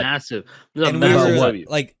did. a About what? massive, that's a And we massive were what? W.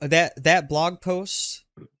 like that blog post.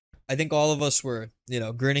 I think all of us were,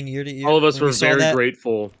 grinning ear to ear. All of us when we were saw very that.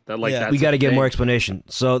 grateful that Yeah. that's We got to a get more thing. explanation.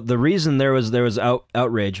 So the reason there was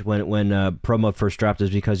outrage when pro mode first dropped is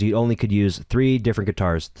because you only could use 3 different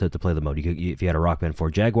guitars to play the mode. If you had a Rock Band 4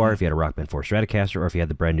 Jaguar, if you had a Rock Band 4 Stratocaster, or if you had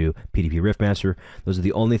the brand new PDP Riffmaster. Those are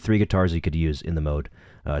the only 3 guitars you could use in the mode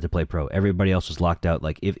to play pro. Everybody else was locked out.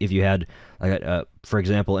 Like if you had, for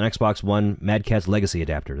example, an Xbox One Mad Catz Legacy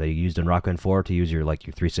adapter that you used in Rock Band 4 to use your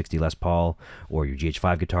 360 Les Paul or your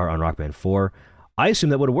GH5 guitar on Rock Band 4, I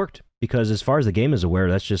assume that would have worked, because as far as the game is aware,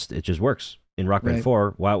 it just works in Rock Band Right.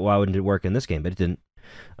 4. Why wouldn't it work in this game? But it didn't.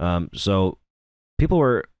 So people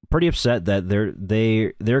were pretty upset that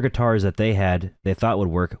their guitars that they thought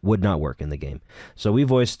would not work in the game. So we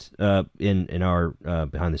voiced in our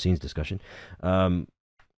behind the scenes discussion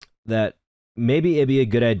that maybe it'd be a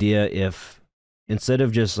good idea if, instead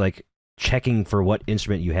of just like checking for what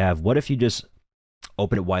instrument you have, what if you just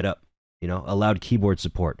open it wide up? Allowed keyboard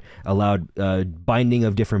support, allowed binding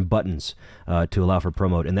of different buttons to allow for pro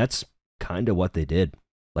mode, and that's kind of what they did.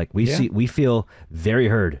 Like we feel very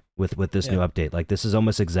heard with this new update. Like this is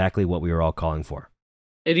almost exactly what we were all calling for.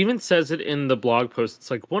 It even says it in the blog post.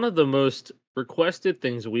 It's like one of the most requested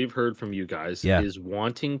things we've heard from you guys is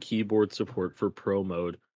wanting keyboard support for pro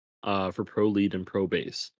mode, for pro lead and pro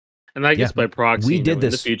bass. And I guess by proxy, we did in the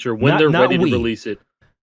this. future when Not- they're not ready we. to release it.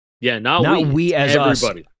 Yeah, not we as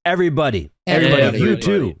everybody. us. Everybody. Everybody. You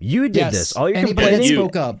too. You did Yes. this. All you're Anybody that complaining.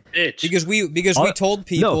 spoke up. Bitch. Because we All- told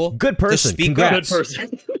people No, good person. to speak Congrats. up. Good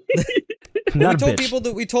person. Not we a told bitch.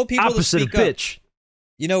 people we told people Opposite to of speak up. bitch.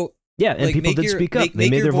 Like, Yeah, and people make did your- speak up. make- They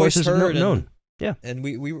make made your their voice voices heard known. Yeah. And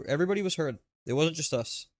everybody was heard. It wasn't just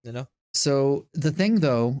us, So the thing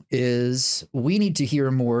though is we need to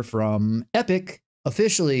hear more from Epic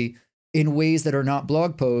officially in ways that are not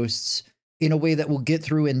blog posts, in a way that will get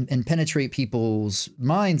through and penetrate people's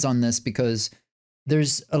minds on this, because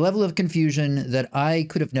there's a level of confusion that I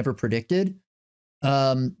could have never predicted.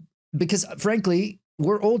 Because frankly,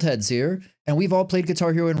 we're old heads here and we've all played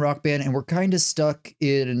Guitar Hero and Rock Band, and we're kind of stuck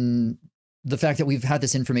in the fact that we've had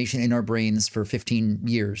this information in our brains for 15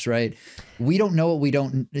 years, right? We don't know what we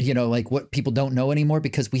don't, like what people don't know anymore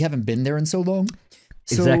because we haven't been there in so long.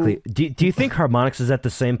 So Exactly. Do you think Harmonix is at the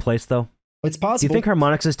same place though? it's Do possible. you think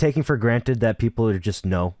Harmonix is taking for granted that people just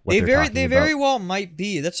know what They they're very talking they about? very well might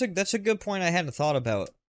be. That's a good point I hadn't thought about.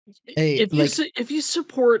 Hey, if you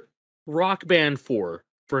support Rock Band 4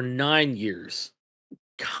 for 9 years,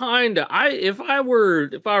 kinda. If I were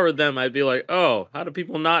them, I'd be like, oh, how do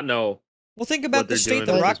people not know? Well, think about What the they're state doing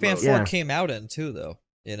that in Rock this Band mode. 4 Yeah. came out in too, though.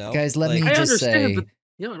 Guys, let Like, me I just understand, say, but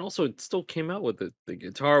yeah, and also it still came out with the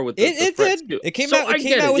guitar with the it frets did. too. It came So out. I It came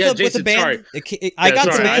get out it. with Yeah, a Jason, band. sorry. I Yeah, got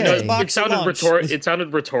the sorry. band I know in the box. it sounded at launch. it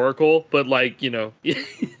sounded rhetorical, but like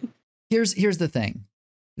here's the thing.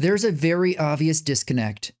 There's a very obvious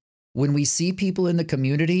disconnect when we see people in the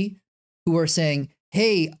community who are saying,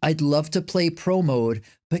 hey, I'd love to play pro mode,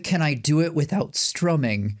 but can I do it without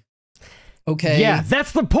strumming? Okay. Yeah,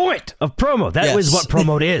 that's the point of promo. That is Yes. what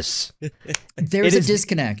promo is. There's It a is-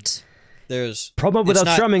 disconnect. There's Promo It's without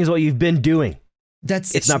not- strumming is what you've been doing. That's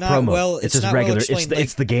It's, It's not, not promo. well- it's it's just not well regular. explained,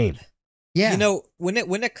 It's the game. yeah.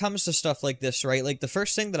 when it comes to stuff like this, right? Like the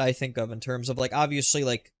first thing that I think of in terms of like obviously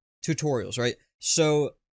like tutorials, right?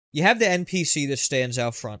 So you have the NPC that stands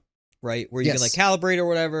out front, right? Where you can like Yes. calibrate or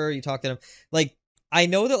whatever, you talk to them. Like I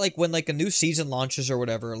know that like when like a new season launches or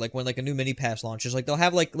whatever, like when like a new mini pass launches, like they'll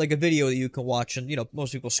have like a video that you can watch, and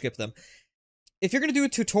most people skip them. If you're gonna do a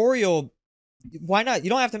tutorial, why not? You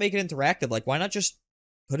don't have to make it interactive. Like why not just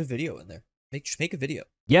put a video in there? just make a video.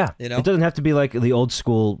 Yeah, You know? it doesn't have to be like the old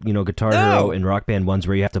school, Guitar Hero and Rock Band ones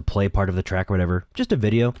where you have to play part of the track or whatever. Just a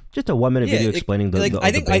video, just a 1 minute video explaining the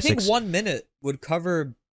I basics. think 1 minute would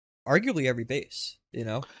cover arguably every base.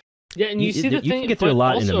 Yeah, and you see the thing, you can get through a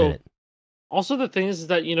lot in a minute. Also, the thing is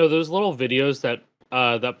that those little videos that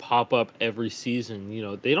that pop up every season,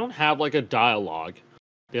 they don't have like a dialogue.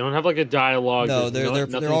 They don't have like a dialogue. No,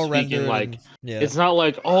 they're all rendered. Like, it's not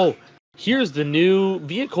like, oh, here's the new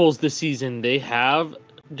vehicles this season. They have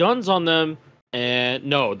guns on them, and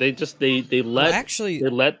no, they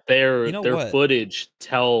let their footage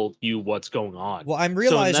tell you what's going on. Well, I'm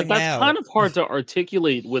realizing that's now kind of hard to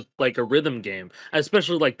articulate with like a rhythm game,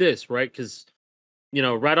 especially like this, right? Because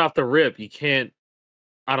right off the rip, you can't.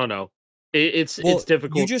 I don't know. It's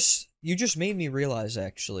difficult. You just made me realize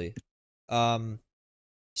actually.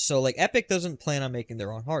 So like Epic doesn't plan on making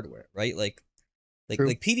their own hardware, right? Like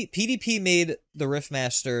PDP made the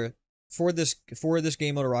Riffmaster for this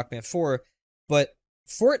game mode of Rock Band 4, but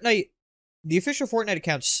Fortnite, the official Fortnite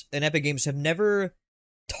accounts and Epic Games have never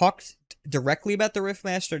talked directly about the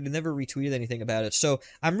Riffmaster. They never retweeted anything about it. So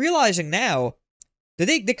I'm realizing now that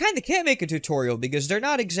they kind of can't make a tutorial because they're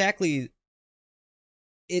not exactly.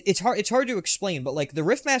 It's hard to explain, but like the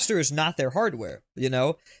Riffmaster is not their hardware,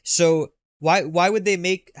 So why would they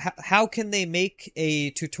make? How can they make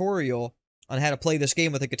a tutorial on how to play this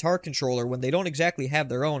game with a guitar controller when they don't exactly have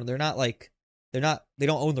their own? They don't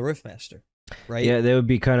own the Riffmaster, right? Yeah, they would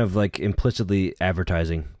be kind of like implicitly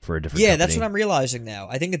advertising for a different. Yeah, company. that's what I'm realizing now.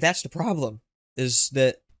 I think that's the problem. Is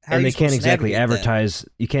that and they can't exactly advertise.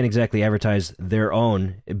 You can't exactly advertise their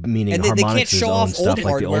own, meaning and they can't show off stuff, old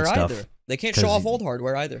like the old hardware stuff. either. They can't show off old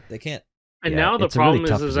hardware either. They can't. And now the problem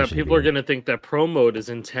is that people are going to think that pro mode is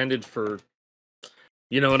intended for.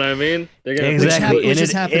 You know what I mean? They're gonna exactly. Which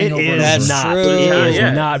is happening over It is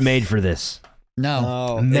not made for this.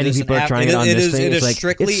 No. Many people are trying it on this thing. It's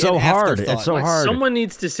like, it's so hard. It's so hard. Someone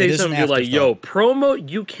needs to say something be like, yo, pro mode,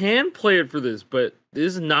 you can play it for this, but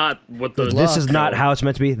this is not what the... This is not how it's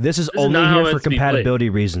meant to be. This is only here for compatibility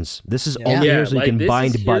reasons. This is only here so you can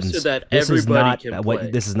bind buttons. So that this is not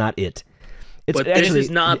what. This is not it. But this is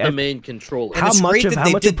not the main controller. How much of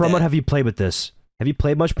promo have you played with this? Have you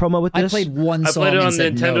played much promo with this? I played one song. I played it on the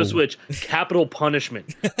Nintendo Switch. Capital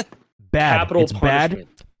punishment. Bad. It's bad,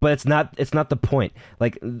 but it's not the point.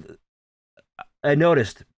 Like, I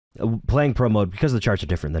noticed playing pro mode, because the charts are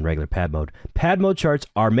different than regular pad mode. Pad mode charts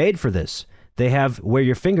are made for this. They have where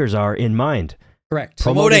your fingers are in mind. Correct.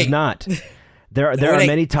 Pro mode is not. There are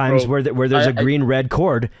many times where there's a green-red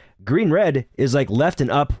chord. Green-red is like left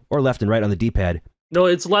and up or left and right on the D-pad. No,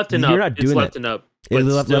 it's left and up. You're not doing left and up. It's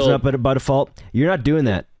left and up by default. You're not doing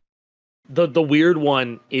that. The weird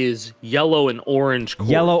one is yellow and orange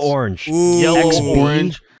chords. Yellow-orange.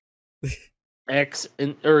 Yellow-orange.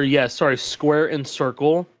 Square and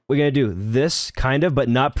circle. We're going to do this, kind of, but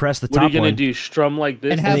not press the top one. What are you going to do? Strum like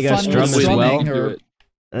this? And have you got fun strum with as well?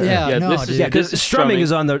 Because strumming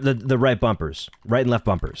is on the right bumpers. Right and left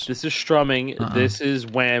bumpers. This is strumming. This is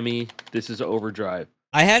whammy. This is overdrive.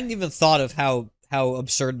 I hadn't even thought of how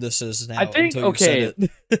absurd this is now. I think until you said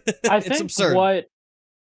it. I It's think absurd.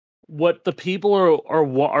 what the people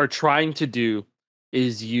are trying to do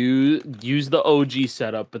is use the OG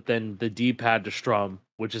setup, but then the D-pad to strum,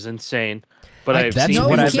 which is insane. But that's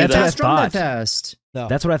what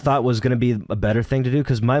I thought was going to be a better thing to do,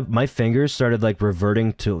 because my fingers started like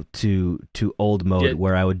reverting to old mode,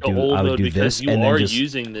 where I would do this, and then just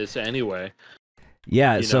using this anyway.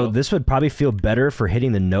 Yeah, so this would probably feel better for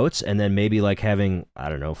hitting the notes, and then maybe like having, I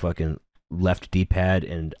don't know, fucking left D-pad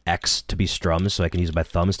and X to be strums, so I can use my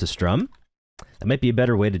thumbs to strum. That might be a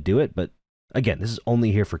better way to do it, but again, this is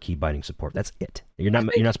only here for key binding support. That's it. You're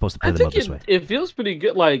not supposed to play them out this way. It feels pretty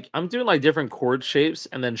good. Like, I'm doing like different chord shapes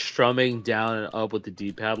and then strumming down and up with the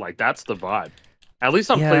D-pad. Like, that's the vibe. At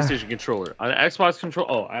least on PlayStation controller. On Xbox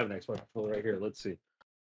controller. Oh, I have an Xbox controller right here. Let's see.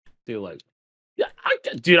 Yeah,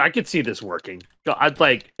 I could see this working. I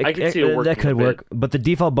could see it working. That could work, but the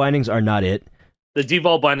default bindings are not it. The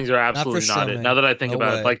default bindings are absolutely not it. Now that I think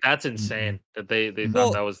about it, like, that's Mm-hmm. insane that they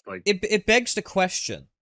thought that was like. It begs the question.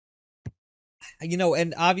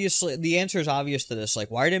 And obviously the answer is obvious to this. Like,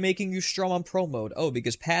 why are they making you strum on pro mode? Oh,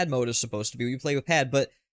 because pad mode is supposed to be where you play with pad. But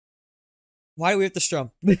why do we have to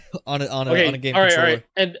strum on a game controller? All right.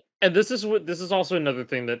 And this is also another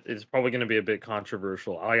thing that is probably going to be a bit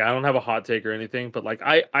controversial. Like, I don't have a hot take or anything, but like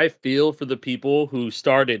I feel for the people who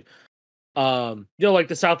started, like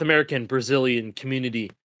the South American Brazilian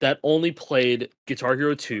community that only played Guitar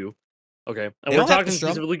Hero 2. Okay, and we're talking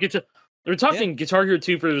specifically Guitar Hero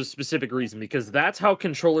 2 for a specific reason, because that's how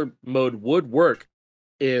controller mode would work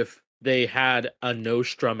if they had a no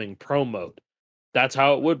strumming pro mode. That's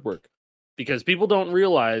how it would work. Because people don't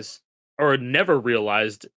realize, or never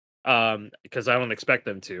realized, because I don't expect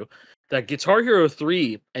them to, that Guitar Hero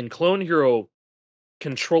 3 and Clone Hero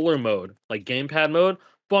controller mode, like gamepad mode,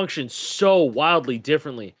 functions so wildly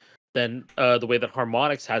differently than the way that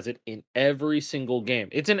Harmonix has it in every single game.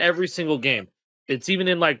 It's in every single game. It's even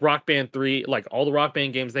in like Rock Band 3, like all the Rock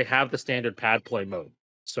Band games, they have the standard pad play mode.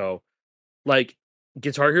 So, like,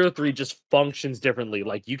 Guitar Hero 3 just functions differently.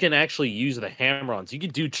 Like, you can actually use the hammer-ons. You can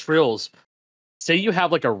do trills. Say you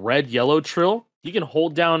have like a red-yellow trill, you can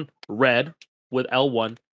hold down red with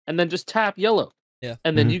L1 and then just tap yellow. Yeah.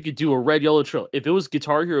 And then you could do a red-yellow trill. If it was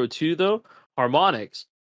Guitar Hero 2, though, Harmonix,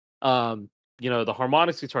 the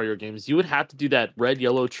Harmonix Guitar Hero games, you would have to do that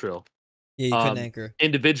red-yellow trill. Yeah, you couldn't anchor.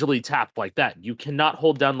 Individually tap like that. You cannot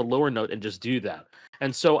hold down the lower note and just do that.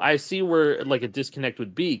 And so I see where like a disconnect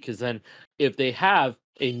would be, because then if they have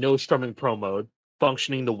a no strumming pro mode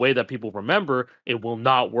functioning the way that people remember, it will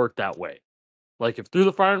not work that way. Like if Through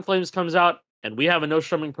the Fire and Flames comes out and we have a no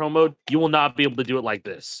strumming pro mode, you will not be able to do it like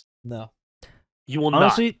this. No. You will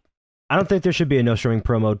Honestly, I don't think there should be a no strumming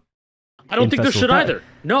pro mode. I don't think there should either.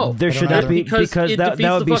 No, there should not be, because that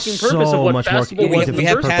would be so much more. We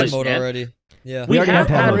have pad mode already. Yeah, we already have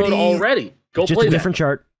pad mode already. Go just play a different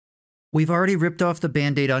chart. We've already ripped off the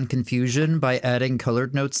Band-Aid on confusion by adding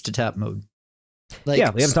colored notes to tap mode. Like,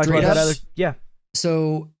 yeah, we haven't talked about that either. Yeah.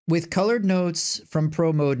 So with colored notes from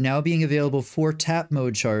pro mode now being available for tap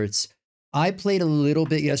mode charts, I played a little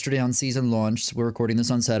bit yesterday on season launch. We're recording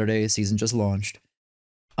this on Saturday. Season just launched.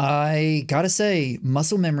 I gotta say,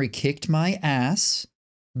 muscle memory kicked my ass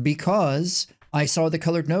because I saw the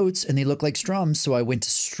colored notes and they look like strums, so I went to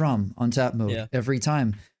strum on tap mode every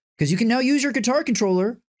time. Because you can now use your guitar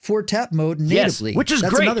controller for tap mode natively. Yes, which is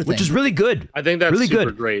great, which is really good. I think that's really super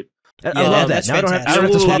good. Great. I love that. Now I don't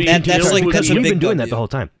have to swap that's like because we've been doing that the whole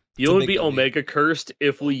time. You would be Omega cursed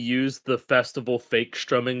if we used the festival fake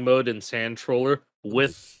strumming mode in Sandtroller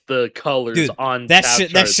with the colors on that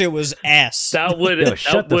shit. That shit was ass. That would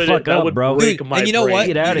shut the fuck up, bro. Break my and you know brain. what?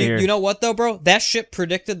 Get out of here. You know what though, bro? That shit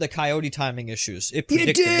predicted the coyote timing issues. It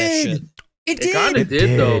predicted that shit. It kind of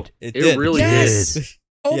did though. It really did.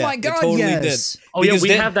 Oh my god, it totally yes. did. Oh yeah, we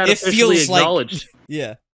have that officially acknowledged.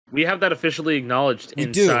 Yeah. We have that officially acknowledged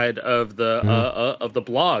inside of the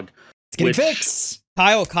blog. It's getting fixed.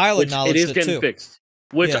 Kyle acknowledged it is getting too. fixed.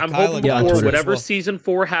 Which I'm Kyle hoping for whatever well. Season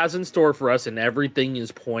 4 has in store for us, and everything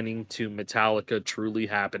is pointing to Metallica truly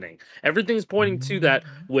happening. Everything's pointing to that,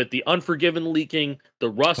 with the Unforgiven leaking, the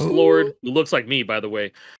Rust Lord, who looks like me, by the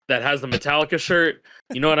way, that has the Metallica shirt.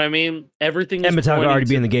 You know what I mean? Everything is Metallica already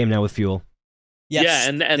be in the game now with Fuel. Yes, yeah,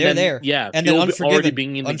 and they're then, there. Yeah, and Fuel then Unforgiven, already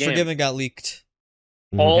being in the Unforgiven game. got leaked.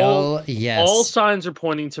 All signs are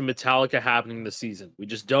pointing to Metallica happening this season. We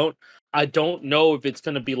just don't. I don't know if it's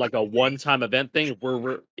going to be like a one-time event thing.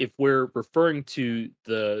 If we're referring to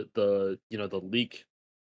the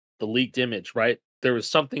leaked image, right? There was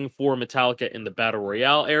something for Metallica in the Battle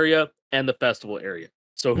Royale area and the festival area.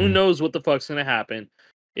 So who knows what the fuck's going to happen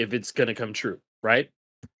if it's going to come true, right?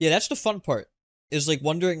 Yeah, that's the fun part. Is like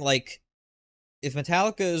wondering like if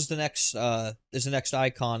Metallica is the next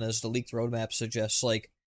icon, as the leaked roadmap suggests,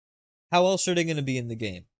 like how else are they going to be in the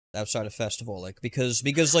game outside of festival? Like because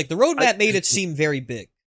like the roadmap made it seem very big,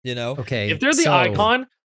 you know? Okay. If they're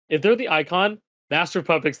the icon, Master of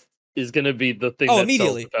Puppets is going to be the thing that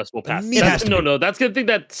immediately. sells the festival pass. That's the thing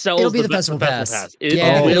that sells It'll be the festival pass.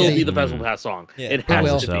 It will be the festival pass song. Yeah. It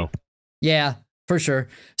has to be. Yeah, for sure.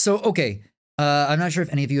 So, okay. I'm not sure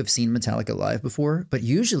if any of you have seen Metallica live before, but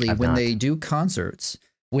usually when they do concerts,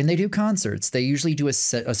 they usually do a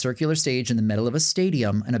circular stage in the middle of a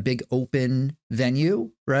stadium and a big open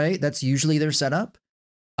venue, right? That's usually their setup.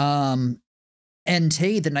 And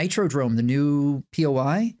hey, the Nitrodrome, the new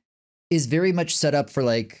POI, is very much set up for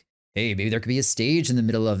like, hey, maybe there could be a stage in the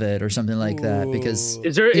middle of it or something like that. Because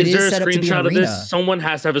is there a screenshot of this? Someone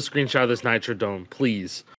has to have a screenshot of this Nitrodome,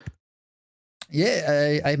 please.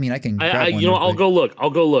 Yeah, I mean, I can. Grab one I'll go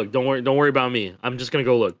look. Don't worry about me. I'm just gonna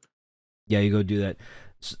go look. Yeah, you go do that.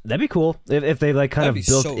 That'd be cool if they like kind of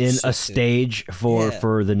built in a stage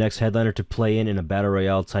for the next headliner to play in a battle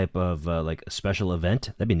royale type of like a special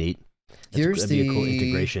event. That'd be neat. That'd be a cool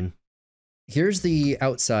integration. Here's the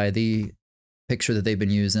outside, the picture that they've been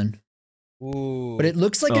using. Ooh. But it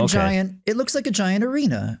looks like a giant. It looks like a giant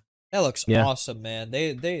arena. That looks awesome, man.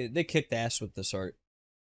 They kicked ass with this art.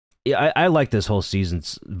 Yeah, I like this whole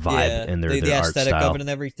season's vibe and their art style. The aesthetic of it and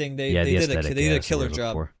everything. They did a killer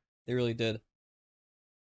job. They really did.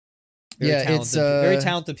 Very talented, very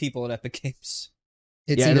talented people at Epic Games.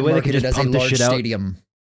 It's even marketed as a large stadium.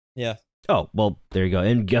 Yeah. Oh, well, there you go.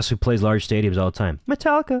 And guess who plays large stadiums all the time?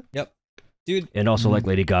 Metallica. Yep. Dude. And also like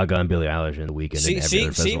Lady Gaga and Billie Eilish in the weekend. Seeing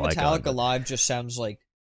Metallica icon, live just sounds like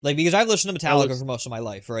because I've listened to Metallica for most of my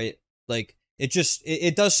life, right? Like it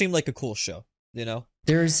does seem like a cool show, you know?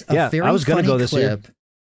 There's a very I was gonna funny go this clip. year.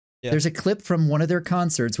 Yeah. There's a clip from one of their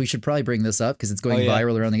concerts. We should probably bring this up because it's going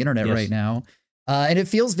viral around the internet right now. And it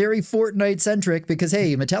feels very Fortnite centric because,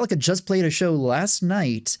 hey, Metallica just played a show last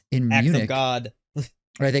night in Munich. Act of God.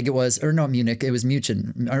 I think it was, or not Munich, it was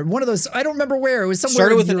München, or one of those. I don't remember where. It was somewhere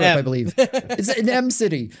Started in with Europe, an M. I believe. It's an M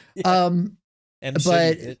city. Yeah. M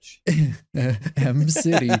City, bitch. M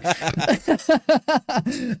City.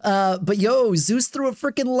 But yo, Zeus threw a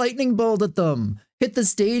freaking lightning bolt at them. Hit the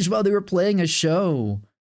stage while they were playing a show.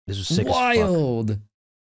 This was sick Wild. as fuck.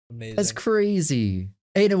 Amazing. That's crazy.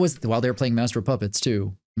 And it was while they were playing Master of Puppets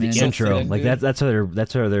too. Man. The intro, like that's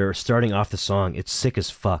how they're starting off the song. It's sick as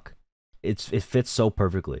fuck. It fits so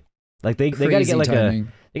perfectly. Like they gotta get like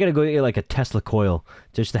timing. they gotta go get like a Tesla coil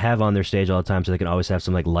just to have on their stage all the time, so they can always have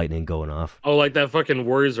some like lightning going off. Oh, like that fucking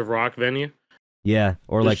Warriors of Rock venue. Yeah,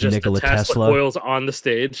 or There's like just Nikola the Tesla Tesla. coils on the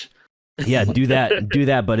stage. Yeah, do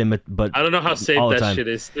that, but I don't know how safe all the that time. shit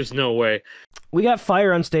is. There's no way. We got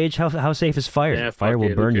fire on stage. How safe is fire? Yeah, Fire fuck will it,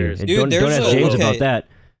 who burn you. cares? And Dude, don't ask James about that.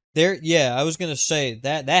 I was gonna say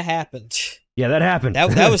that happened. Yeah, that happened.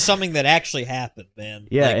 That was something that actually happened, man.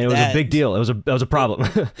 Yeah, like, and it was a big deal. It was a problem.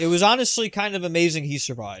 It was honestly kind of amazing he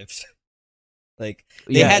survived. Like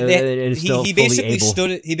he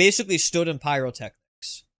basically stood in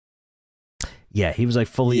pyrotechnics. Yeah, he was like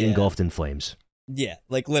fully engulfed in flames. Yeah,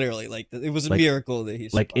 like literally, like it was a Like- miracle that he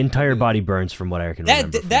survived. Like entire body burns from what I can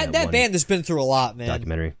remember. From that one band has been through a lot, man.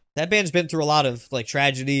 documentary. That band's been through a lot of like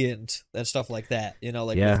tragedy and stuff like that. You know,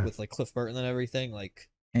 like with like Cliff Burton and everything. Like,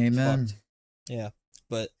 Amen. fucked. Yeah,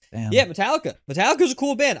 but Damn. yeah, Metallica's a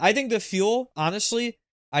cool band. I think The Fuel, honestly,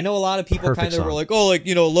 I know a lot of people Perfect kind of were song. like, oh, like,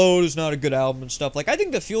 you know, Load is not a good album and stuff. Like, I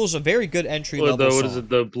think The Fuel's a very good entry level What song. is it?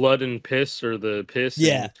 The blood and piss or the piss?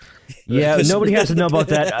 Yeah. Yeah, nobody has to know about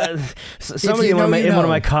that. Somebody in one of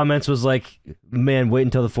my comments was like, "Man, wait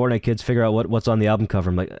until the Fortnite kids figure out what's on the album cover."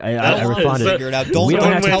 I'm like, I responded, Figure it out. "We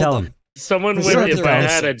don't have to tell tell them. them." Someone It's would, not if their I own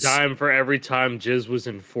had a sense. dime for every time Jizz was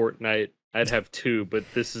in Fortnite, I'd have two, but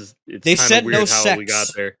it's They kind said of weird no how sex. we got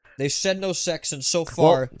there. They said no sex, and so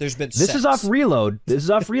far, there's been This sex. is off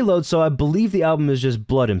Reload. So I believe the album is just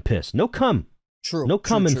blood and piss. No cum. True. No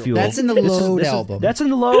cum and fuel. That's in the Load album. That's in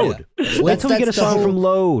the Load. Wait till we get a that's the song whole- from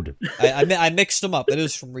Load. I mixed them up. It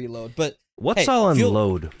is from Reload, but What's hey, all on Fuel-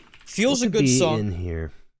 Load? Fuel's What a could good be song. in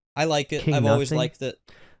here. I like it. King I've always Nothing? liked it.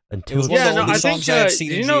 It Until was one of the no, only I think, songs I have seen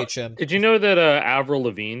did in you know- GHM. Did you know that Avril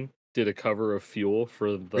Lavigne did a cover of Fuel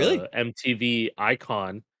for the Really? MTV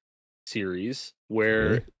Icon series, where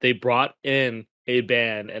Really? they brought in a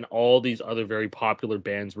band and all these other very popular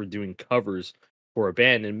bands were doing covers for a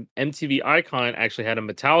band, and MTV Icon actually had a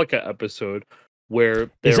Metallica episode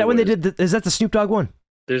where Is that when they did? Is that the Snoop Dogg one?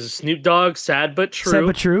 There's a Snoop Dogg, Sad But True. Sad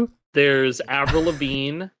but true. There's Avril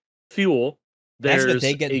Lavigne, Fuel. Imagine if There's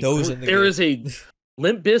they get those in the there game. is a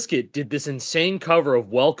Limp Bizkit did this insane cover of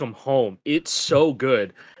Welcome Home. It's so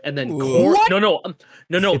good. And then Ooh. no,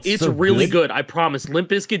 It's it's so really good? good. I promise. Limp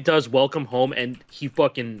Bizkit does Welcome Home and he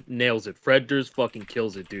fucking nails it. Fred Durst fucking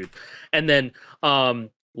kills it, dude. And then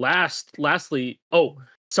lastly,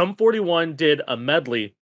 Sum 41 did a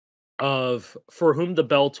medley of For Whom the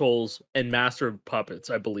Bell Tolls and Master of Puppets,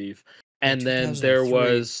 I believe. And then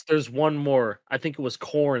 2003. there's one more. I think it was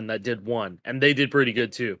Korn that did one, and they did pretty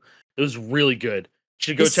good too. It was really good. You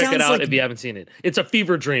should go This check it sounds out like- if you haven't seen it. It's a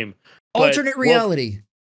fever dream. but Alternate reality.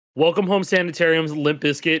 Welcome Home Sanitarium's Limp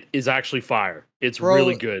Bizkit is actually fire. It's Bro,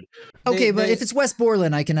 really good. Okay, but they- if it's Wes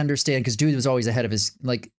Borland, I can understand because dude was always ahead of his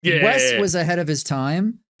Yeah, Wes yeah. was ahead of his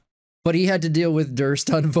time, but he had to deal with Durst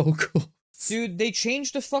on vocals. Dude, they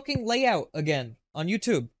changed the fucking layout again on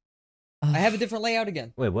YouTube. I have a different layout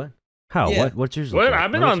again. Wait, what? How? Yeah. What's yours? What? look like?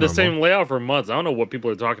 I've been Mine's on the normal. same layout for months. I don't know what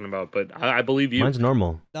people are talking about, but I believe you. Mine's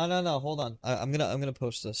normal. No. Hold on. I'm gonna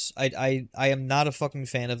post this. I am not a fucking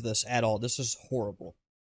fan of this at all. This is horrible.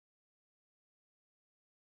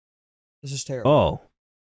 This is terrible. Oh,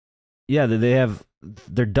 yeah.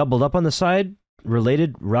 They're doubled up on the side.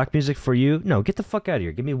 Related rock music for you? No, get the fuck out of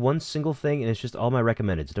here. Give me one single thing, and it's just all my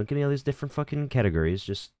recommendeds. Don't give me all these different fucking categories.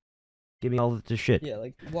 Just give me all the shit. Yeah,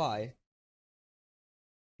 like why?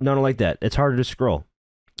 No, like that. It's harder to scroll.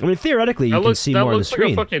 I mean, theoretically, you can see more on the looks like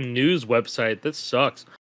screen. a fucking news website. This sucks.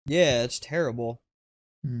 Yeah, it's terrible.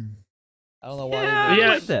 Hmm. I don't know why. Yeah. But they- yeah,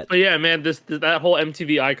 like that. but yeah, man, that whole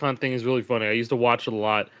MTV Icon thing is really funny. I used to watch it a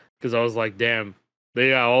lot because I was like, damn, they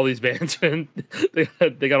got all these bands and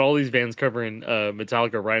they got all these bands covering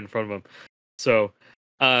Metallica right in front of them. So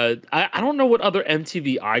I don't know what other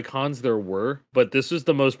MTV icons there were, but this was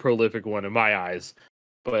the most prolific one in my eyes.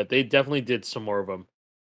 But they definitely did some more of them.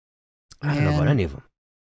 I don't know about any of them.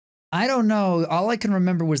 I don't know. All I can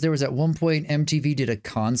remember was there was at one point MTV did a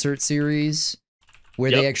concert series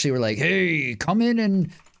where they actually were like, "Hey, come in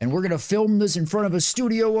and we're gonna film this in front of a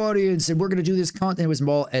studio audience and we're gonna do this content." It was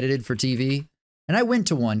all edited for TV. And I went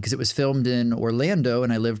to one because it was filmed in Orlando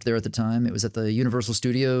and I lived there at the time. It was at the Universal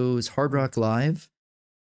Studios Hard Rock Live.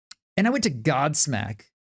 And I went to Godsmack.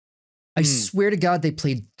 I swear to God, they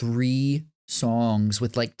played 3 songs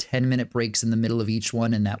with like 10-minute breaks in the middle of each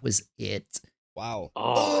one, and that was it. Wow.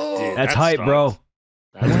 Oh, dude, That's hype, bro.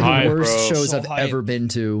 That's one of hype, the worst bro. shows So I've hype. ever been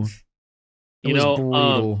to. It You was know,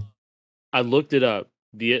 brutal. I looked it up.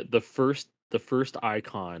 The first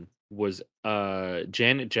icon was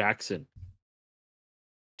Janet Jackson.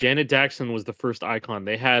 Janet Jackson was the first icon.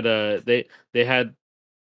 They had they had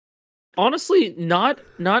honestly not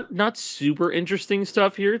super interesting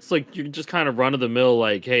stuff here. It's like you're just kind of run of the mill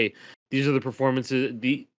like, hey, these are the performances.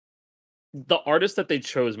 The artist that they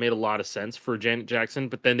chose made a lot of sense for Janet Jackson,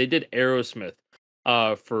 but then they did Aerosmith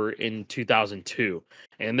for in 2002,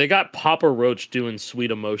 and they got Papa Roach doing Sweet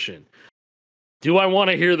Emotion. Do I want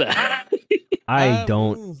to hear that? I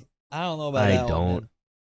don't. I don't know about I that don't. one, man.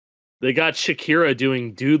 They got Shakira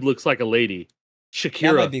doing Dude Looks Like a Lady. That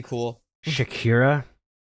Shakira. might be cool. Shakira.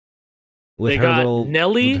 With They her got little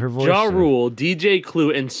Nelly, with her voice, Ja or- Rule, DJ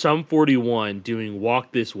Clue, and Sum 41 doing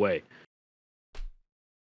Walk This Way.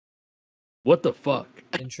 What the fuck?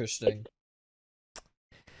 Interesting.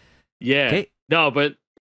 Yeah. Okay. No, but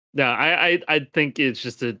no, I think this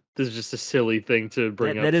is just a silly thing to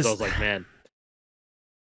bring That up. is- So I was like, man,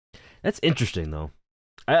 That's interesting, though.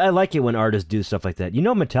 I like it when artists do stuff like that. You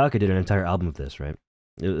know, Metallica did an entire album of this, right?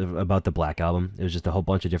 About the Black Album. It was just a whole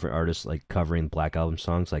bunch of different artists like covering Black Album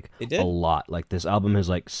songs, like They did? a lot. Like this album has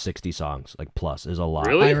like 60 songs, like plus. There's a lot.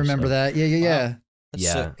 Really? I remember that. Yeah. That's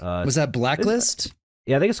Yeah. sick. Was that Blacklist?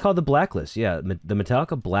 Yeah, I think it's called the Blacklist. Yeah, the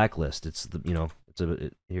Metallica Blacklist. It's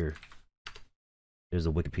here. There's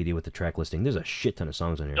the Wikipedia with the track listing. There's a shit ton of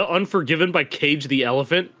songs on here. Unforgiven by Cage the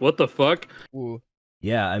Elephant. What the fuck? Ooh.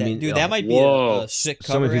 Yeah, I mean, dude, that might be whoa. a sick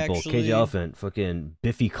so cover. many people. Actually. Cage the Elephant, fucking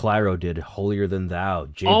Biffy Clyro did Holier Than Thou.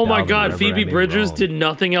 J Oh my Balvin, god, Wherever I Phoebe May Bridgers Roam. did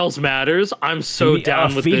Nothing Else Matters. I'm so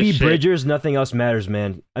down with Phoebe this shit. Bridgers, Nothing Else Matters,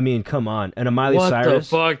 man. I mean, come on. And a Miley What Cyrus.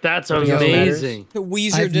 the fuck? That's Nothing Else amazing.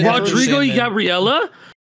 Weezer I've did never- Rodrigo everything, y man. Gabriella?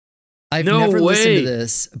 I've No never listened way. to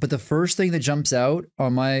this, but the first thing that jumps out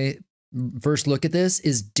on my first look at this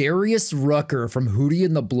is Darius Rucker from Hootie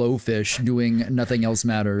and the Blowfish doing Nothing Else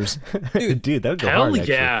Matters. Dude, that would go Hell hard,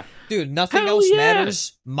 actually. yeah. Dude, Nothing Hell Else yeah.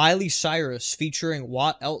 Matters. Miley Cyrus featuring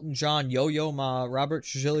Watt, Elton John, Yo-Yo Ma, Robert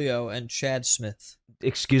Trujillo, and Chad Smith.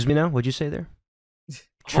 Excuse me now? What'd you say there?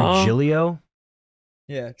 Huh? Trujillo?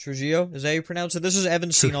 Yeah, Trujillo. Is that how you pronounce it? This is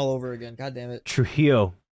Evan Scene all over again. God damn it.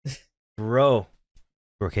 Trujillo. Bro.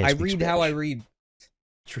 Can't I speak read how I Spanish. read.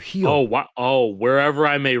 Trujillo. Oh, wow. Oh, Wherever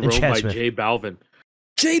I May Roam Chad by Smith. J Balvin.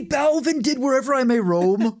 J Balvin did Wherever I May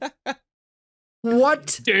Roam.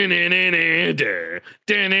 What? This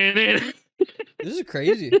is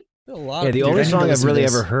crazy. There's a lot Yeah, of the Dude, only I need to song I've listen to really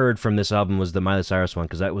this. ever heard from this album was the Miley Cyrus one,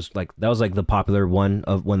 because that was like the popular one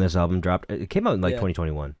of when this album dropped. It came out in like Yeah.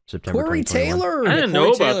 2021, September Corey 2021. Taylor. I didn't Corey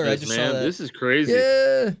know Taylor, I about this, just saw man. that. This is crazy.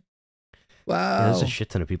 Yeah. Yeah, Wow. there's a shit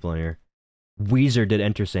ton of people on here. Weezer did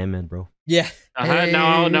Enter Sandman, bro. Yeah.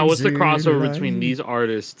 Now what's the Hazy crossover between light. these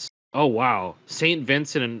artists? Oh wow, Saint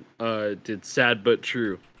Vincent did Sad But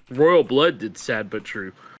True. Royal Blood did Sad But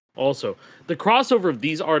True. Also, the crossover of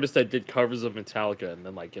these artists that did covers of Metallica, and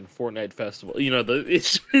then like in Fortnite Festival, you know,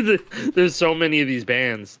 there's so many of these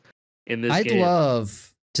bands in this I'd game.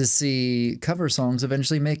 love to see cover songs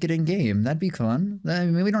eventually make it in game. That'd be fun. I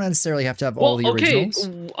mean, we don't necessarily have to have all the originals.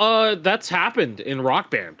 That's happened in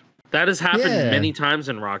Rock Band. That has happened Yeah. many times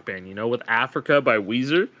in Rock Band. You know, with Africa by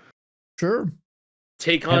Weezer. Sure.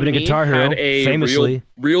 Take On Happened in Me Guitar Hero, had a famously.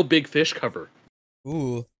 real Big Fish cover.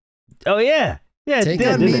 Ooh. Oh yeah, yeah. It Take did,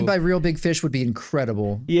 On didn't Me it? by Real Big Fish would be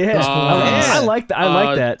incredible. Yeah, Yeah. I like that. I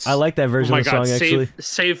like that. I like that Oh version my of the god, song actually.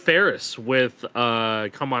 Save Ferris with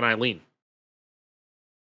Come On Eileen.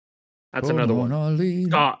 That's Come another on, one. Eileen.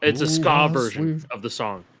 It's a Oh, ska how version sweet. of the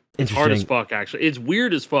song. It's hard as fuck, actually. It's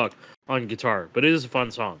weird as fuck on guitar, but it is a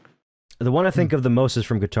fun song. The one I think of the most is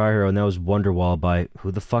from Guitar Hero, and that was Wonderwall by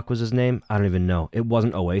who the fuck was his name? I don't even know. It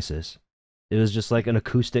wasn't Oasis. It was just like an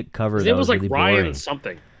acoustic cover. His that name was like really Ryan boring.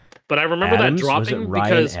 something. But I remember Adams? that Was it dropping Ryan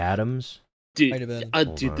because Adams? Might have been.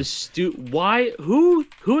 Hold dude, on. why who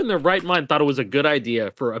in their right mind thought it was a good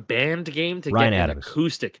idea for a band game to Ryan get Adams.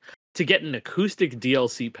 an acoustic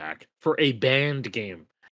DLC pack for a band game?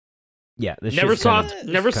 Yeah, this Never shit's saw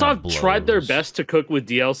kinda- never saw kinda tried their blows. best to cook with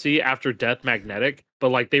DLC after Death Magnetic, but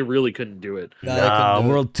like they really couldn't do it. Nah, they couldn't Nah, do it.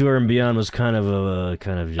 World Tour and Beyond was kind of just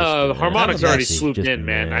Harmonix already messy, swooped just in,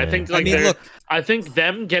 man. I think meh. like I mean, look, I think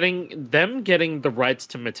them getting the rights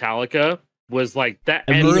to Metallica was like that,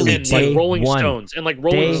 Immediately, and day like Rolling one. Stones and like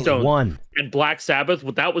Rolling Day Stones one. and Black Sabbath.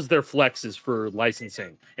 That was their flexes for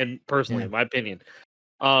licensing, and personally, Yeah. in my opinion,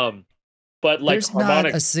 but like There's not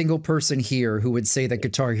Harmonix, a single person here who would say that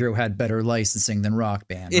Guitar Hero had better licensing than Rock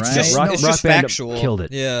Band, it's right? just Rock- it's Rock just Band factual. killed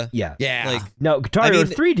it. Yeah. Yeah. yeah. Like, No, Guitar I Hero mean-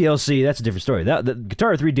 3 DLC, that's a different story. The Guitar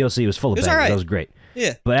Hero 3 DLC was full of It was bangers. alright. That was great.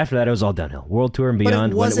 Yeah. But after that, it was all downhill. World Tour and But it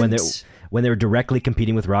Beyond, wasn't. when they were directly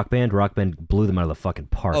competing with Rock Band blew them out of the fucking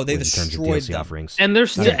park. Oh, they in terms of destroyed DLC them. offerings. and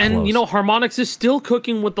there's Not even and you close. know Harmonix is still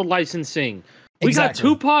cooking with the licensing. We Exactly. got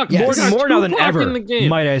Tupac, Yes. we got more now than Tupac ever, in the game.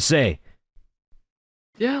 might I say.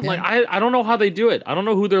 Yeah, like Yeah. I don't know how they do it. I don't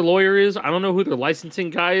know who their lawyer is. I don't know who their licensing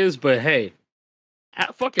guy is. But hey,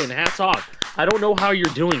 fucking hats off. I don't know how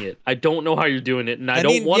you're doing it. I don't know how you're doing it, and I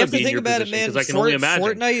don't mean, want you to have be to in think your about position it, man. because I can only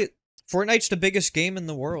imagine. Fortnite's the biggest game in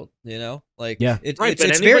the world. You know, like Yeah. Right, but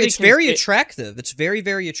it's anybody very can- attractive. It's very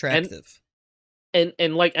attractive.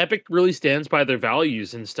 And like Epic really stands by their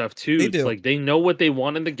values and stuff too. They It's do. like they know what they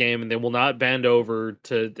want in the game, and they will not bend over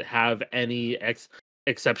to have any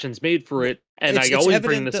exceptions made for it. And It's I always evident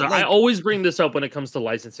bring this that, up. like- I always bring this up when it comes to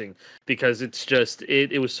licensing because it's just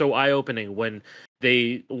it was so eye opening when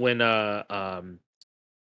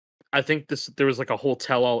I think there was like a whole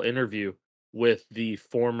tell all interview with the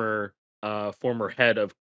former head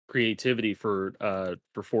of creativity for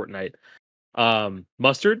Fortnite,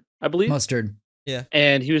 Mustard, I believe. Mustard.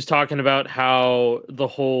 And he was talking about how the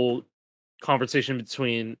whole conversation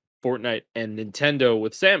between Fortnite and Nintendo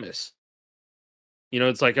with Samus. You know,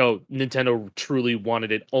 it's like, oh, Nintendo truly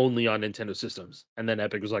wanted it only on Nintendo systems. And then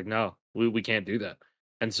Epic was like, no, we can't do that.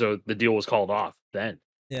 And so the deal was called off then.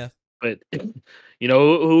 Yeah. But you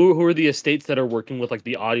know, who are the estates that are working with like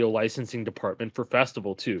the audio licensing department for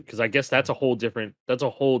Festival too? Because I guess that's a whole different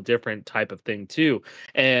type of thing too.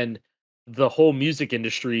 And the whole music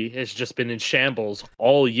industry has just been in shambles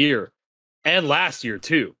all year and last year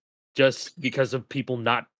too, just because of people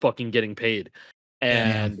not fucking getting paid.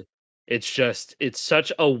 And it's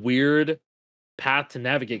such a weird path to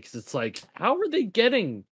navigate because it's like, how are they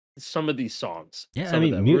getting some of these songs? Yeah, Some I of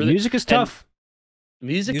mean, them. Where are they- music is tough.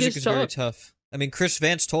 Music Music is very tough. tough. I mean, Chris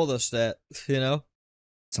Vance told us that. You know.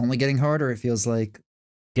 It's only getting harder, it feels like.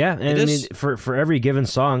 Yeah, and I mean, is. for every given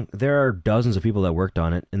song, there are dozens of people that worked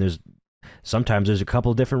on it, and sometimes there's a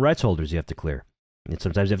couple different rights holders you have to clear. And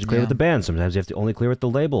sometimes you have to clear Yeah. with the band, sometimes you have to only clear with the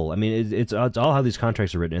label. I mean, it's all how these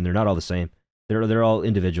contracts are written, and they're not all the same. They're all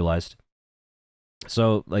individualized.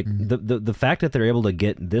 So, like, Mhm. the fact that they're able to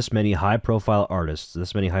get this many high-profile artists,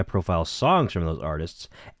 this many high-profile songs from those artists,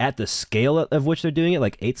 at the scale of which they're doing it,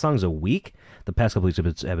 like 8 songs a week, the past couple weeks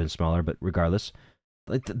have been smaller, but regardless,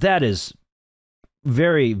 like, that is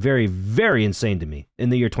very, very, very insane to me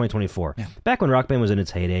in the year 2024. Yeah. Back when Rock Band was in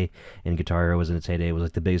its heyday, and Guitar Hero was in its heyday, it was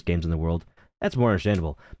like the biggest games in the world, that's more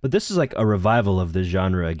understandable. But this is like a revival of the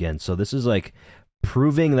genre again, so this is like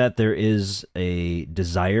proving that there is a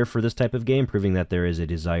desire for this type of game, proving that there is a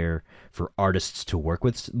desire for artists to work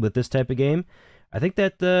with this type of game. I think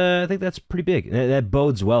that's pretty big. That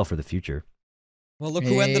bodes well for the future. Well, look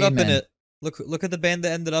who ended up in Amen. it. Look at the band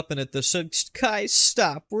that ended up in it. They said, "Guys,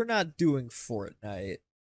 stop. We're not doing Fortnite.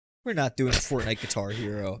 We're not doing Fortnite Guitar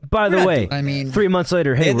Hero." By We're the not way, doing I mean, 3 months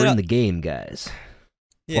later, hey, They ended we're in up- the game, guys. 4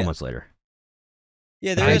 Yeah. months later.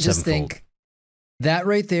 Yeah, there I is. just Sevenfold. think that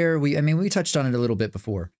right there, we touched on it a little bit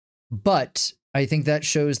before, but I think that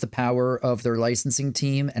shows the power of their licensing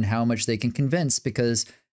team and how much they can convince because,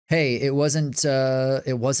 hey, it wasn't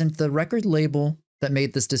the record label that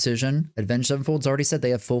made this decision. Avenged Sevenfold's already said they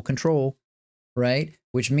have full control, right?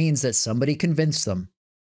 Which means that somebody convinced them,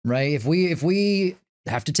 right? If we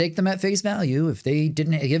have to take them at face value, if they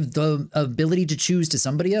didn't give the ability to choose to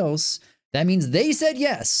somebody else, that means they said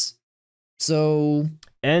yes. So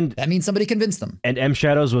And that means somebody convinced them. M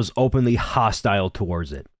Shadows was openly hostile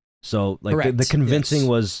towards it. So like the Correct. convincing Yes.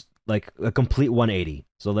 was like a complete 180.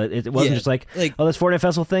 So that it wasn't Yeah, just like, like oh, this Fortnite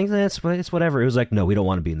Festival thing, it's whatever. It was like, no, we don't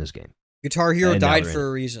want to be in this game. Guitar Hero And now died they're in for it.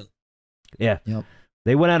 a reason. Yeah. Yep.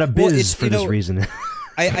 They went out of Well, biz it's, for you this know, reason.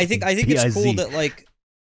 I think it's cool PIZ. that like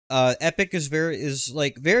Epic is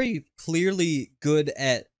very clearly good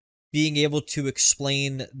at being able to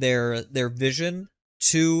explain their vision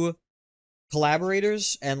to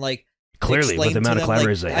collaborators and like Clearly, with explain the to amount of them,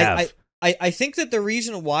 collaborators like, they have. I think that the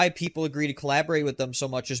reason why people agree to collaborate with them so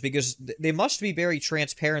much is because they must be very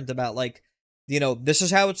transparent about like this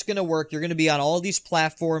is how it's going to work. You're going to be on all these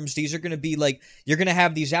platforms. These are going to be like, you're going to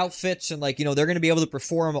have these outfits and like, they're going to be able to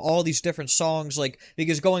perform all these different songs. Like,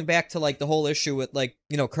 because going back to like the whole issue with like,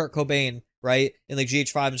 Kurt Cobain, right? And like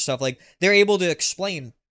GH5 and stuff, like they're able to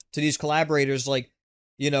explain to these collaborators, like,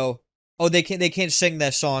 oh, they can't sing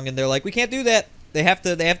that song. And they're like, we can't do that. They have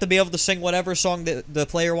to be able to sing whatever song that the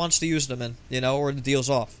player wants to use them in, or the deal's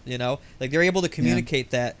off, Like, they're able to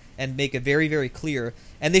communicate that and make it very, very clear.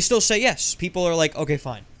 And they still say yes. People are like, okay,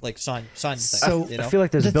 fine. Like, sign the thing, So, I feel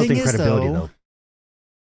like there's the built-in thing is, credibility, though, though.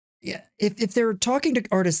 Yeah, if they're talking to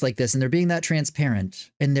artists like this and they're being that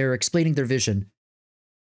transparent and they're explaining their vision,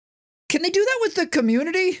 can they do that with the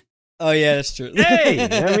community? Oh yeah, that's true. Hey,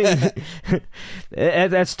 I mean,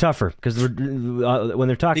 that's tougher because when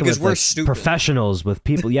they're talking because with we're professionals, with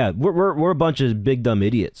people, yeah, we're a bunch of big dumb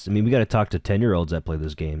idiots. I mean, we got to talk to 10-year-olds that play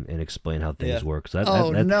this game and explain how things work. So that's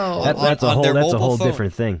a whole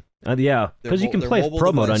different thing. Yeah, because you can play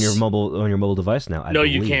pro mode on your mobile device now. No,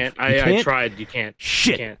 you can't. I tried. You can't.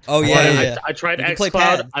 Shit. You can't. Oh yeah, I tried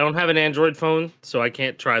xCloud. I don't have an Android phone, so I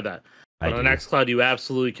can't try that. But on xCloud, you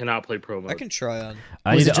absolutely cannot play pro mode. I can try on.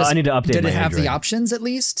 I need to update my Did it have Android. the options at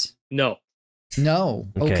least? No. No.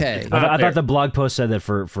 Okay. I thought the blog post said that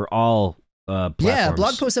for all platforms. Yeah,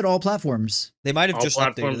 blog post at all platforms. They might have All just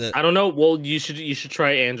platforms. updated it. I don't know. Well, you should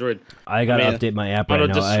try Android. I gotta update my app right now.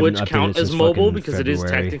 Does I Switch haven't updated count it as since mobile fucking because it is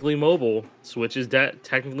February. technically mobile? Switch is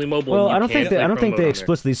technically mobile. Well, and I don't think they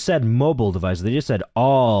explicitly said mobile devices. They just said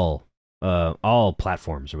all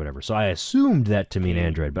platforms or whatever. So I assumed that to mean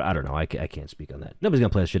Android, but I don't know. I can't speak on that. Nobody's gonna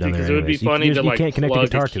play that shit on there. Because it would be funny to like can't connect a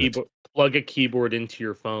guitar to it. plug a keyboard into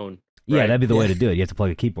your phone. Yeah, right? that'd be the way to do it. You have to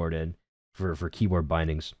plug a keyboard in for keyboard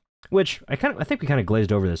bindings. Which I think we kind of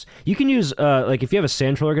glazed over this. You can use like if you have a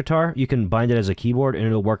Sandtroller guitar, you can bind it as a keyboard and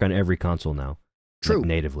it'll work on every console now. True. Like,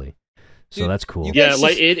 natively. So Dude, that's cool. Yeah,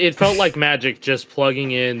 like it felt like magic just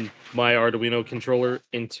plugging in my Arduino controller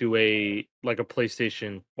into a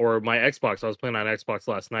PlayStation or my Xbox. I was playing on Xbox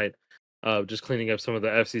last night, just cleaning up some of the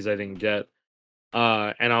FCs I didn't get.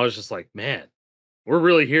 And I was just like, man, we're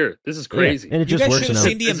really here. This is crazy. Yeah, and it You just guys works should have now.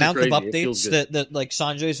 seen the This is amount of crazy. It feels updates that like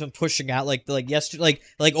Sanjay's been pushing out like yesterday,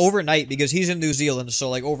 like overnight, because he's in New Zealand, so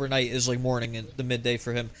like overnight is like morning and the midday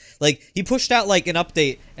for him. Like he pushed out like an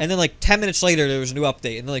update, and then like 10 minutes later there was a new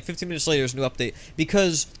update, and then like 15 minutes later there was a new update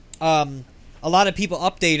because a lot of people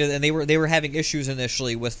updated and they were having issues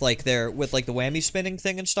initially with like the whammy spinning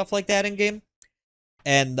thing and stuff like that in game,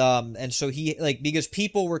 and so he like because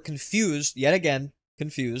people were confused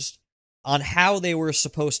on how they were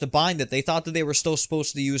supposed to bind it. They thought that they were still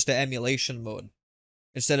supposed to use the emulation mode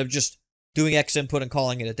instead of just doing X input and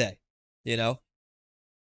calling it a day,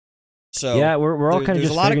 So yeah, we're all kind of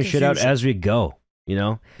just figuring shit out as we go,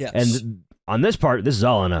 Yes. And on this part, this is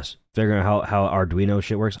all on us, figuring out how Arduino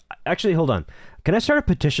shit works. Actually, hold on. Can I start a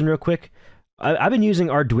petition real quick? I've been using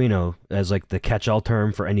Arduino as like the catch-all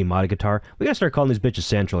term for any mod guitar. We gotta start calling these bitches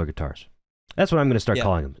Sandtroller guitars. That's what I'm gonna start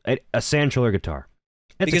calling them. A Sandtroller guitar.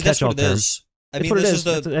 Because that's what it is. I mean, this is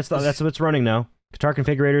that's what it's running now. Guitar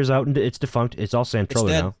configurator's out and it's defunct. It's all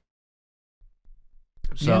Sandtroller now.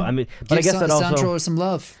 So I mean, but I guess that also Sandtroller some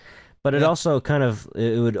love. But it also kind of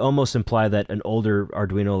it would almost imply that an older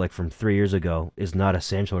Arduino, like from 3 years ago, is not a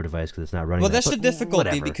Sandtroller device because it's not running. Well, that's the but difficulty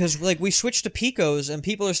whatever. because like we switched to Picos and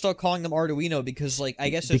people are still calling them Arduino because like I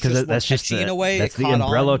guess it's because that's just in a way. That's the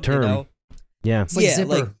umbrella term. Yeah. It's like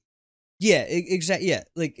Zipper. Exactly. Yeah,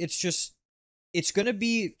 like it's gonna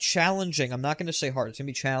be challenging. I'm not gonna say hard. It's gonna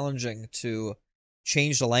be challenging to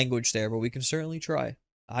change the language there, but we can certainly try.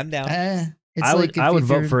 I'm down. It's I like would if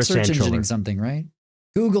vote you're for a search Sandtroller. engineing something, right?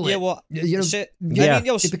 Google it. Yeah, well, I mean,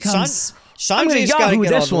 it becomes. Sanjay's got to Yahoo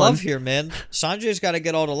get all this the one. love here, man. Sanjay's got to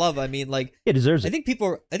get all the love. I mean, like, It deserves I it. think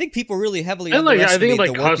people really heavily And like I underestimate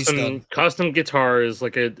think the like work he's done. custom guitar is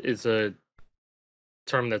like a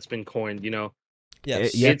term that's been coined.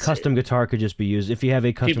 Yes. Yeah, custom guitar could just be used if you have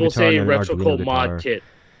a custom People guitar say and an Arduino retrocult guitar. mod kit.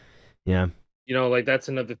 Yeah. Like that's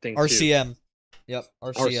another thing too. RCM. Yep.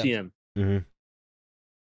 RCM. Mm-hmm.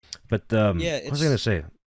 But Yeah, what was I gonna say?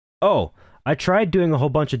 Oh, I tried doing a whole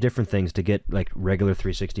bunch of different things to get like regular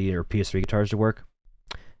 360 or PS3 guitars to work.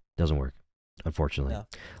 Doesn't work, unfortunately. No.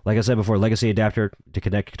 Like I said before, legacy adapter to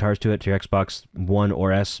connect guitars to it to your Xbox One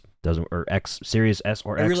or S doesn't, or X Series S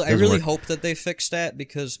or X. I really hope that they fix that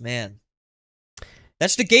because man,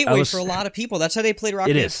 that's the gateway for a lot of people. That's how they played Rock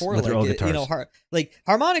It Band is, 4. with their old guitars.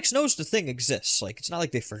 Harmonix knows the thing exists. Like it's not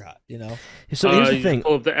like they forgot. So here's the you thing.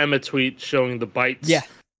 pull up the Emma tweet showing the bytes. Yeah.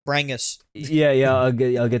 Brangus. Yeah, I'll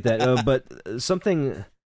get that. But something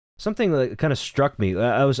that kind of struck me.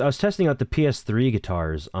 I was testing out the PS3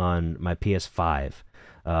 guitars on my PS5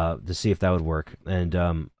 to see if that would work, and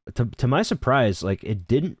to my surprise, like it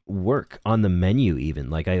didn't work on the menu even.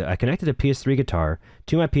 Like I connected a PS3 guitar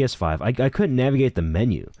to my PS5. I couldn't navigate the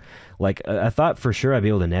menu. Like I thought for sure I'd be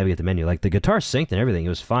able to navigate the menu. Like the guitar synced and everything, it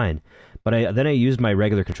was fine. But then I used my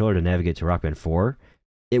regular controller to navigate to Rock Band 4.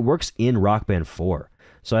 It works in Rock Band 4.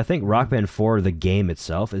 So I think Rock Band 4, the game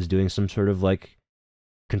itself, is doing some sort of like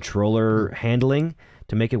controller handling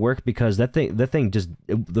to make it work, because the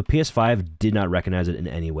PS5 did not recognize it in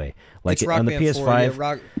any way. Like Rock on the Band PS5,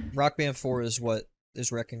 4, Rock Band 4 is what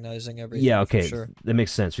is recognizing everything. yeah, okay, for sure. That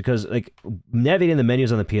makes sense, because like navigating the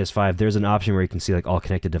menus on the PS5, there's an option where you can see like all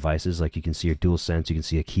connected devices. Like you can see your DualSense, you can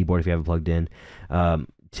see a keyboard if you have it plugged in.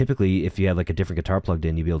 Typically, if you have like a different guitar plugged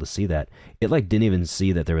in, you'd be able to see that. It like didn't even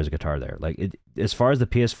see that there was a guitar there. Like as far as the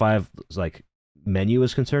PS5 like menu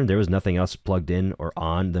was concerned, there was nothing else plugged in or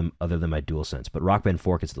on them other than my DualSense. But Rock Band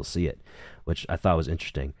 4 could still see it, which I thought was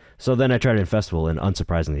interesting. So then I tried it in Festival, and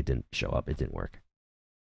unsurprisingly, it didn't show up. It didn't work.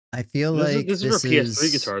 I feel This like is for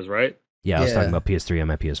PS3 guitars, right? Yeah, I was talking about PS3 on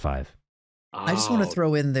my PS5. I just want to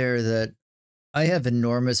throw in there that I have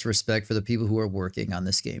enormous respect for the people who are working on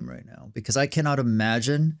this game right now, because I cannot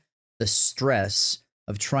imagine the stress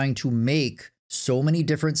of trying to make so many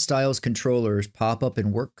different styles controllers pop up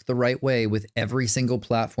and work the right way with every single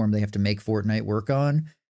platform they have to make Fortnite work on.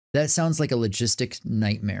 That sounds like a logistic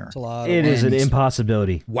nightmare. It's a lot. It is an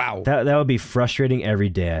impossibility. Wow. That would be frustrating every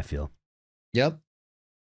day, I feel. Yep.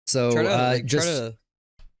 So try to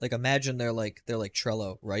like imagine they're like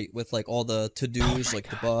Trello, right? With like all the to-dos, like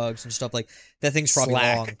the bugs and stuff. Like that thing's probably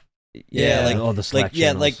Slack. long. Yeah, like all the Slack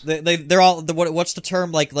yeah, channels. like they're all what's the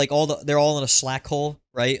term? Like they're all in a Slack hole,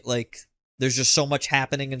 right? Like there's just so much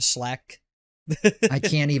happening in Slack. I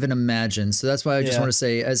can't even imagine. So that's why I just want to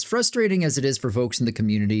say, as frustrating as it is for folks in the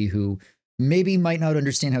community who maybe might not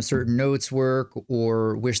understand how certain notes work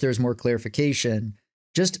or wish there's more clarification,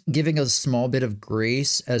 just giving a small bit of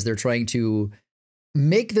grace as they're trying to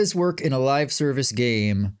make this work in a live service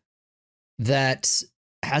game that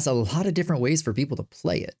has a lot of different ways for people to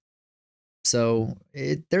play it. So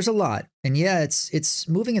there's a lot. And yeah, it's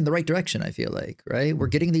moving in the right direction, I feel like, right? We're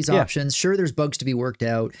getting these options. Sure, there's bugs to be worked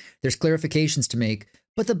out. There's clarifications to make.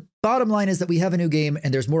 But the bottom line is that we have a new game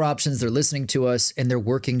and there's more options. They're listening to us and they're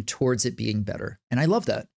working towards it being better. And I love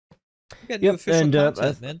that. We got new official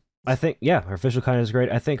content, man. I think, yeah, our official content is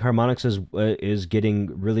great. I think Harmonix is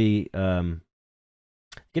getting really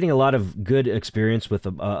getting a lot of good experience with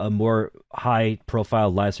a more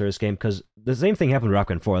high-profile live service game, because the same thing happened with Rock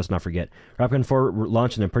Band 4, let's not forget. Rock Band 4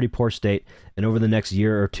 launched in a pretty poor state, and over the next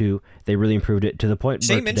year or two, they really improved it to the point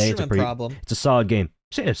where today it's a solid game.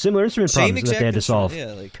 Similar instrument problems that they had to solve,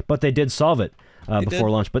 but they did solve it before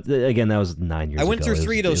launch. But again, that was 9 years ago. I went through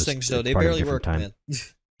 3 of those things, though. They barely worked, man.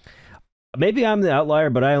 Maybe I'm the outlier,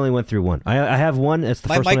 but I only went through one. I have one. It's the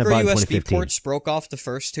first one I bought in 2015. My micro USB ports broke off the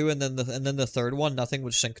first 2, and then the third one, nothing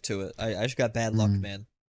would sync to it. I just got bad luck, man.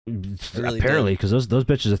 Really apparently, because those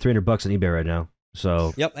bitches are $300 on eBay right now.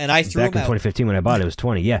 So yep, and I threw back in 2015 when I bought it, it was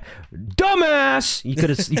 20. Yeah, dumbass! You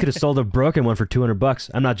could have sold a broken one for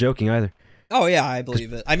 $200. I'm not joking either. Oh yeah, I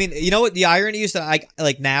believe it. I mean, you know what? The irony is that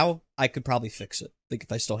I could probably fix it. Like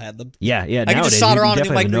if I still had them. Yeah. I could just solder on a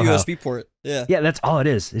new micro USB port. Yeah. Yeah, that's all it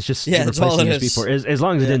is. It's just that's all it USB is. port. As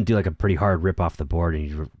long as it didn't do like a pretty hard rip off the board and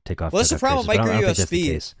you take off. Well, that's the problem with micro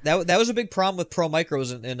USB. That was a big problem with Pro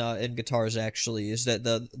Micros in guitars. Actually, is that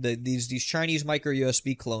these Chinese micro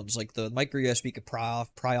USB clones, like the micro USB could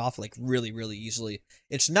pry off like really easily.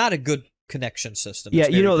 It's not a good connection system. Yeah,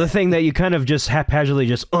 you know the thing that you kind of just haphazardly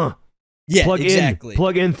just yeah,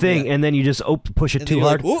 plug in thing, and then you just push it too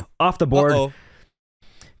hard off the board.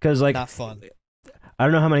 Because like not fun. I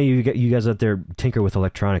don't know how many of you guys out there tinker with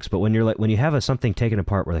electronics, but when you have something taken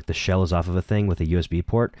apart where like the shell is off of a thing with a USB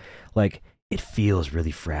port, like it feels really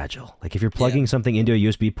fragile. Like if you're plugging something into a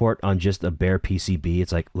USB port on just a bare PCB,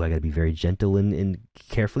 it's like, I gotta be very gentle and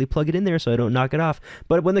carefully plug it in there so I don't knock it off.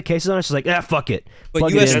 But when the case is on, it's just like, fuck it. But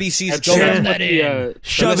USB-C's go in.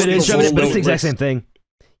 Shove it in, but it's the exact same thing.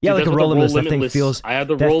 Yeah, dude, like a roll limitless. That thing feels. I have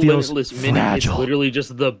the roll limitless mini. It's literally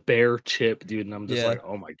just the bare chip, dude, and I'm just like,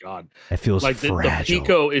 oh my god, it feels like fragile. The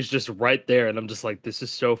Pico is just right there, and I'm just like, this is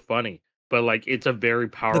so funny. But like, it's a very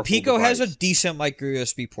powerful. The Pico device. has a decent micro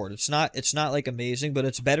USB port. It's not like amazing, but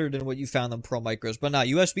it's better than what you found on Pro Micros. But not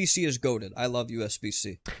USB-C is goated. I love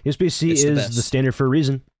USB-C. USB-C is the standard for a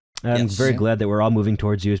reason. I'm very glad that we're all moving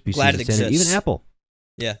towards USB-C glad as a standard. Even Apple.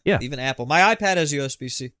 Yeah, even Apple. My iPad has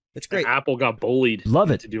USB-C. It's great. Apple got bullied.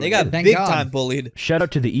 Love it. They got big time bullied. Shout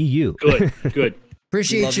out to the EU. Good.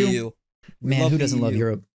 Appreciate you. EU. Man, who doesn't love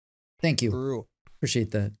Europe? Thank you. True.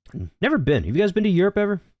 Appreciate that. Never been. Have you guys been to Europe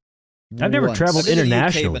ever? I've never traveled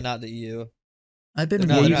internationally. UK, but not the EU. I've been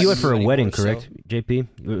No, Yeah, they're you not went for a used wedding, anymore, correct, so- JP?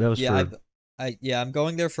 That was Yeah, for. I'm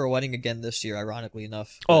going there for a wedding again this year. Ironically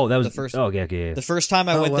enough. Oh, But that was the first. Oh, yeah. The first time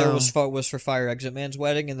I Oh, went there wow. was for Fire Exit Man's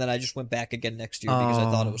wedding, and then I just went back again next year because I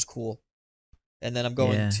thought it Oh. was cool. And then I'm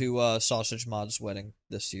going Yeah. to Sausage Mod's wedding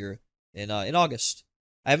this year in August.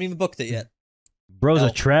 I haven't even booked it yet. Bro's No.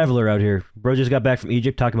 a traveler out here. Bro just got back from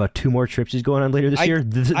Egypt talking about 2 more trips he's going on later this year.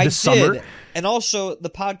 This I summer. did, and also the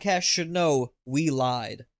podcast should know we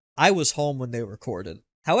lied. I was home when they recorded.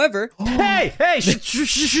 However, Hey,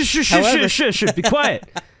 shh, be quiet.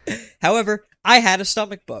 however, I had a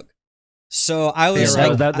stomach bug, so I was Yeah,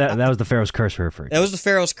 like, that was the Pharaoh's curse for referring. that was the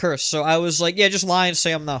Pharaoh's curse. So I was like, yeah, just lie and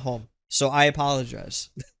say I'm not home. So I apologize.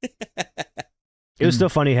 It was still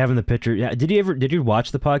funny having the picture. Yeah, did you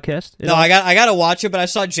watch the podcast? No, I got to watch it, but I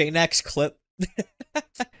saw J-Neck's clip.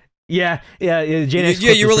 Yeah. Jane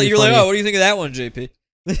Yeah, you're like, oh, what do you think of that one, JP?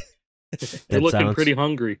 You're looking sounds- pretty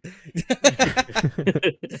hungry.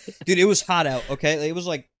 Dude, it was hot out. Okay, it was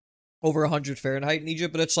like over 100 Fahrenheit in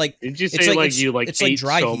Egypt, but it's like, Did you It's say like- you it's like ate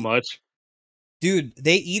dry so heat. much? dude,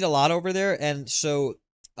 they eat a lot over there, and so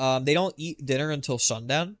they don't eat dinner until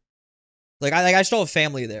sundown. Like I still have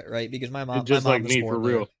family there, right? Because my mom, Just my mom like was me, for born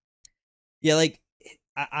there. real. Yeah, like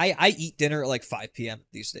I eat dinner at like 5 p.m.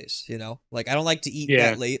 these days. You know, like I don't like to eat Yeah.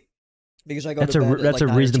 that late because I go That's to a bed at, that's like, a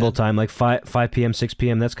 9 or reasonable 10. time, like 5 p.m., 6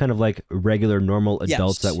 p.m. That's kind of like regular normal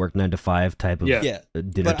adults Yes. that work 9 to 5 type of Yeah. Yeah,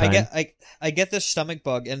 dinner but time. I get this stomach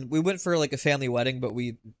bug, and we went for like a family wedding, but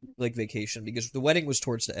we like vacation because the wedding was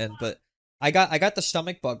towards the end. But I got the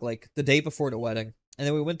stomach bug like the day before the wedding, and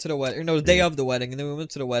then we went to the wedding. No, the day of the wedding, and then we went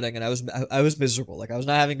to the wedding, and I was miserable. Like I was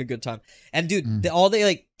not having a good time. And dude, all day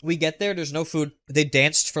like we get there, there's no food. They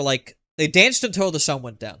danced until the sun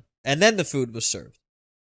went down, and then the food was served.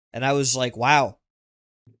 And I was like, wow,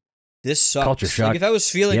 this sucks. Culture shock. Like if I was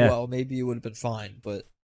feeling Yeah. well, maybe it would have been fine. But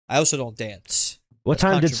I also don't dance. What That's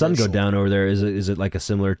time did sun go controversial. down over there? Is it like a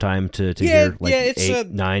similar time to Yeah, here? Like yeah, it's 8,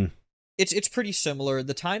 9? It's pretty similar.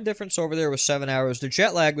 The time difference over there was 7 hours. The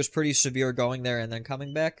jet lag was pretty severe going there and then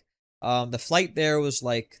coming back. The flight there was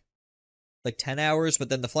like 10 hours, but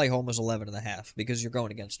then the flight home was 11 and a half because you're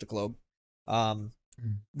going against the globe.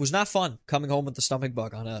 Was not fun coming home with the stomach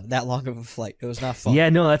bug on that long of a flight. It was not fun. Yeah,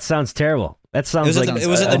 no, that sounds terrible. That sounds it was, like it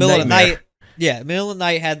was in the a middle of the nightmare. night. Yeah, middle of the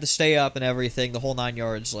night, had to stay up and everything, the whole 9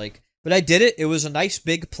 yards. Like, but I did it. It was a nice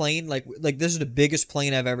big plane. Like this is the biggest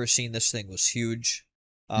plane I've ever seen. This thing was huge.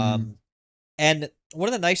 And one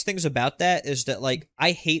of the nice things about that is that like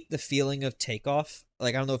I hate the feeling of takeoff.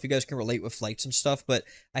 Like I don't know if you guys can relate with flights and stuff, but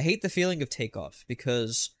I hate the feeling of takeoff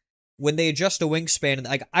because when they adjust a wingspan,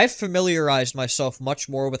 like I've familiarized myself much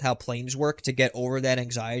more with how planes work to get over that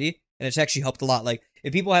anxiety, and it's actually helped a lot. Like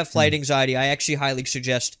if people have flight anxiety, I actually highly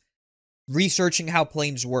suggest researching how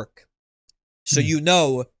planes work. So you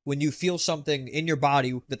know when you feel something in your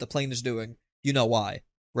body that the plane is doing, you know why,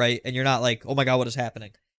 right? And you're not like, "Oh my god, what is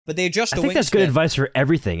happening?" But they adjust I the think wingspan. that's good advice for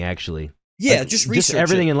everything, actually. Yeah, Like, just research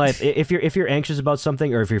everything it. in life. If you're anxious about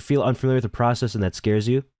something, or if you feel unfamiliar with the process and that scares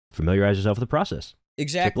you, familiarize yourself with the process.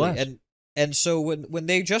 Exactly. blast. And so when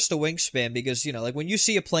they adjust a wingspan, because like when you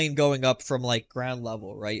see a plane going up from like ground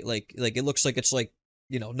level, right? Like it looks like it's like,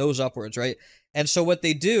 nose upwards, right? And so what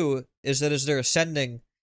they do is that as they're ascending,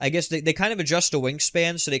 I guess they kind of adjust a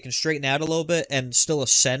wingspan so they can straighten out a little bit and still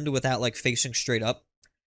ascend without like facing straight up.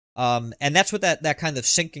 And that's what that kind of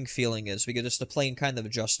sinking feeling is, because it's the plane kind of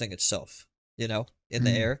adjusting itself, in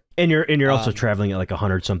the air. And you're also traveling at like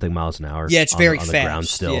 100-something miles an hour. Yeah, it's on very the fast. ground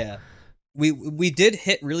still. Yeah, we did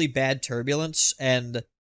hit really bad turbulence, and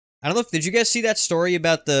I don't know did you guys see that story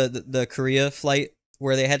about the Korea flight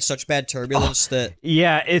where they had such bad turbulence that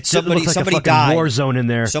Yeah, it looks like a somebody fucking died. war zone in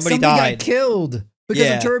there. somebody Somebody died got killed because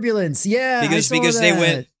Yeah. of turbulence. Yeah, because I saw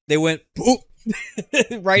that. they went boop,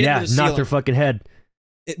 right Yeah, into the knocked ceiling. their fucking head.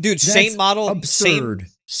 Dude, That's same model, absurd.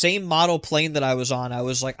 same model plane that I was on. I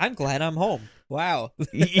was like, I'm glad I'm home. Wow.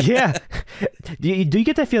 Yeah. Do you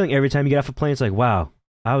get that feeling every time you get off a plane? It's like, wow,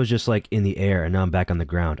 I was just like in the air and now I'm back on the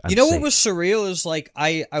ground. I'm You know safe. what was surreal is like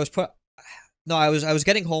I was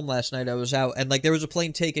getting home last night. I was out and like there was a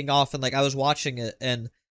plane taking off and like I was watching it and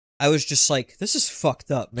I was just like, this is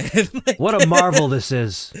fucked up, man. Like, What a marvel this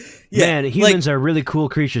is. Yeah, Man, humans are really cool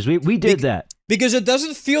creatures. We did that. because it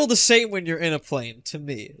doesn't feel the same when you're in a plane to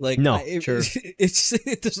me. Like No, sure.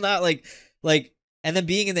 it does not like and then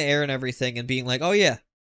being in the air and everything and being like, oh yeah,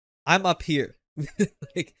 I'm up here.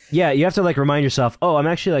 Like Yeah, you have to like remind yourself, oh, I'm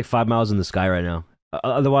actually like 5 miles in the sky right now.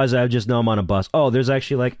 Otherwise, I just know I'm on a bus. Oh, there's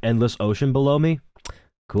actually like endless ocean below me.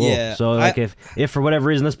 Cool. Yeah, So like if for whatever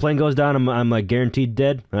reason this plane goes down, I'm like guaranteed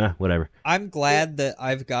dead. Whatever. I'm glad that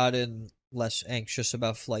I've gotten less anxious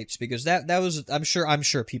about flights because that was I'm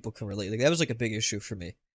sure people can relate. Like that was like a big issue for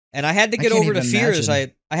me. And I had to get over the fear as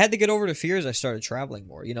I had to get over the fear as I started traveling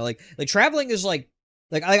more. You know, like traveling is like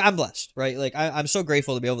I'm blessed, right? Like I'm so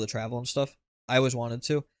grateful to be able to travel and stuff. I always wanted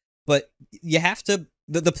to, but you have to.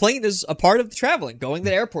 The plane is a part of the traveling, going to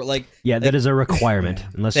the airport. That is a requirement,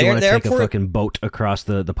 unless you want to take a fucking boat across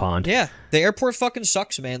the pond. Yeah, the airport fucking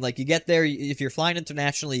sucks, man. Like you get there, if you're flying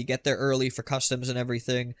internationally, you get there early for customs and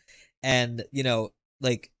everything, and you know,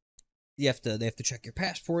 like they have to check your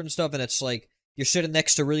passport and stuff, and it's like you're sitting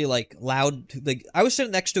next to really like loud. Like I was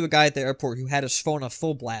sitting next to a guy at the airport who had his phone on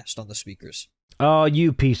full blast on the speakers. Oh,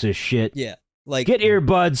 you piece of shit! Yeah, like get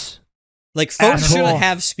earbuds. Like phones shouldn't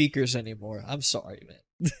have speakers anymore. I'm sorry,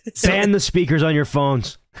 man. Ban the speakers on your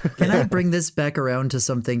phones. Can I bring this back around to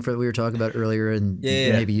something that we were talking about earlier and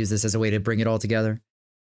maybe use this as a way to bring it all together?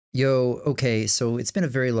 Okay, so it's been a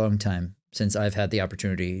very long time since I've had the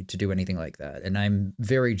opportunity to do anything like that. And I'm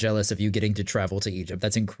very jealous of you getting to travel to Egypt.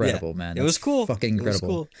 That's incredible, man. It was cool. Fucking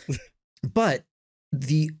incredible. It was cool. But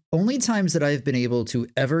the only times that I've been able to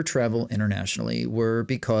ever travel internationally were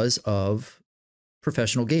because of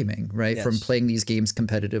professional gaming, right? Yes. From playing these games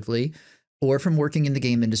competitively or from working in the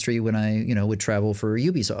game industry when I, would travel for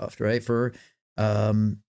Ubisoft, right? For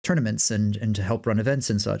tournaments and to help run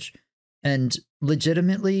events and such. And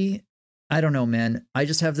legitimately, I don't know, man. I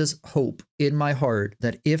just have this hope in my heart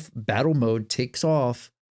that if battle mode takes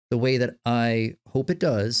off the way that I hope it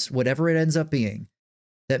does, whatever it ends up being,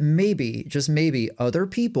 that maybe, just maybe, other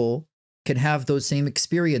people can have those same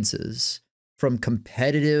experiences from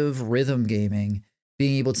competitive rhythm gaming,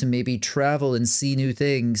 being able to maybe travel and see new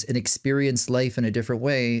things and experience life in a different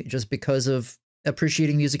way just because of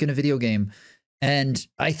appreciating music in a video game. And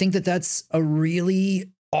I think that that's a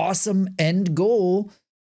really awesome end goal,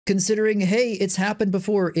 considering, hey, it's happened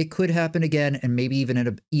before, it could happen again, and maybe even at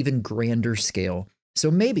an even grander scale. So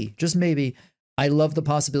maybe, just maybe, I love the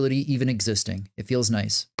possibility even existing. It feels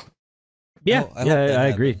nice. Yeah, I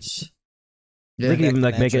agree. Yeah. They could even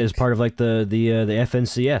like make it as part of like the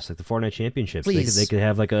FNCS, like the Fortnite Championships. Please. They could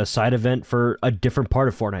have like a side event for a different part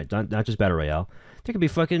of Fortnite, not just Battle Royale. There could be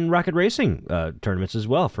fucking rocket racing tournaments as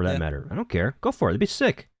well, for that matter. I don't care. Go for it. It'd be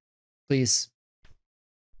sick. Please.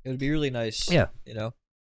 It would be really nice. Yeah. You know,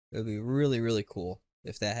 it would be really, really cool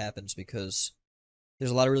if that happens because there's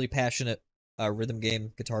a lot of really passionate rhythm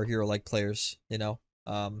game, Guitar Hero like players, who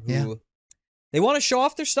they want to show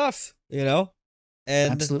off their stuff, and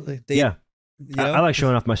Absolutely. I like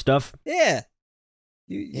showing off my stuff. Yeah.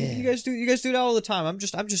 You guys do that all the time. I'm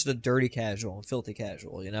just a dirty casual and filthy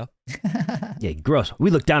casual, Yeah, gross.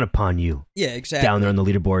 We look down upon you. Yeah, exactly. Down there on the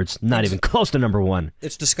leaderboards, not even close to number one.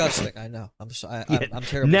 It's disgusting. I know. I'm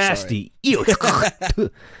terribly nasty. Ew.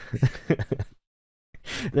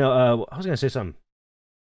 No, I was gonna say something.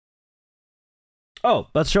 Oh,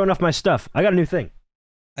 that's showing off my stuff. I got a new thing.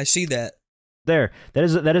 I see that. There. That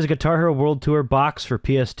is a Guitar Hero World Tour box for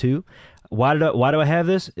PS2. Why do I have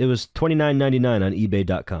this? It was $29.99 on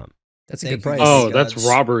eBay.com. That's a good price. Oh, that's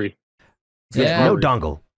robbery. Yeah. No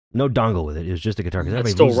dongle. No dongle with it. It was just a guitar.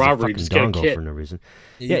 That's still robbery. Just get a dongle kit for no reason.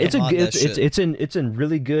 Yeah, it's in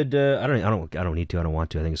really good. I don't need to. I don't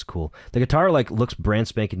want to. I think it's cool. The guitar like looks brand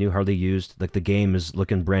spanking new, hardly used. Like the game is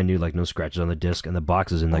looking brand new, like no scratches on the disc, and the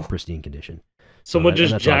box is in like pristine condition. Someone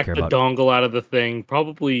just jacked the dongle out of the thing.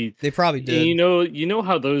 They probably did. You know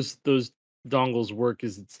how those dongles work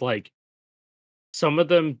is it's like some of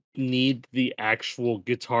them need the actual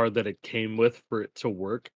guitar that it came with for it to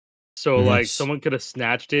work. So like someone could have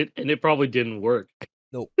snatched it and it probably didn't work.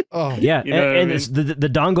 Nope. Oh yeah, and it's the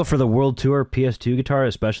dongle for the World Tour PS2 guitar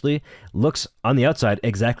especially looks on the outside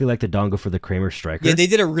exactly like the dongle for the Kramer Striker. Yeah, they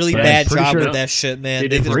did a really bad job with that shit, man.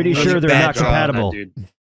 Pretty sure they're not compatible.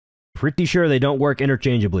 Pretty sure they don't work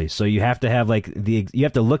interchangeably, so you have to have you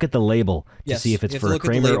have to look at the label to see if it's for a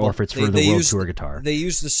Kramer or if it's for the World Tour guitar. They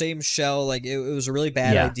used the same shell, like it was a really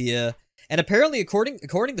bad idea. And apparently, according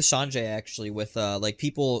to Sanjay, actually, with like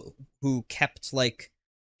people who kept like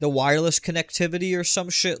the wireless connectivity or some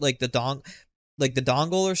shit, like the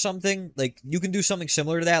dongle or something, like you can do something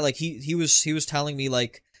similar to that. Like he was telling me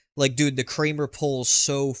like dude, the Kramer pulls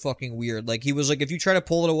so fucking weird. Like he was like, if you try to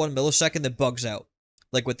pull it at 1 millisecond, it bugs out.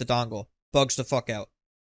 Like with the dongle, bugs the fuck out.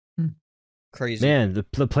 Crazy, man. The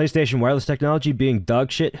PlayStation wireless technology being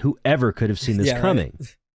dog shit. Whoever could have seen this coming?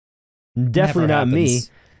 Right. Definitely not me.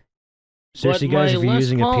 Seriously, guys, if you're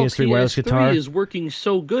using a PS3 wireless guitar, is working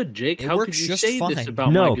so good, Jake. How could you say this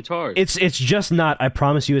about my guitars? It's just not. I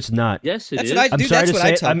promise you, it's not. Yes, it is. That's what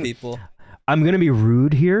I tell people. I'm gonna be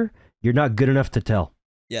rude here. You're not good enough to tell.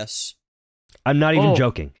 Yes. I'm not even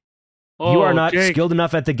joking. You are not skilled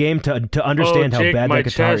enough at the game to understand how bad that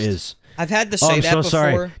guitar is. I've had to Oh, say I'm that so before.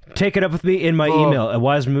 sorry. Take it up with me in my Oh. email at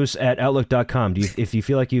wisemoose@outlook.com. If you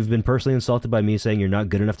feel like you've been personally insulted by me saying you're not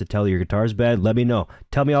good enough to tell your guitar's bad, let me know.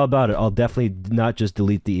 Tell me all about it. I'll definitely not just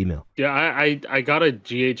delete the email. Yeah, I got a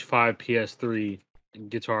GH5 PS3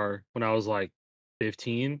 guitar when I was like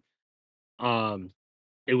 15.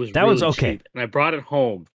 It was That one's really okay. cheap, and I brought it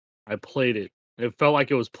home. I played it. And it felt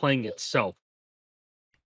like it was playing itself.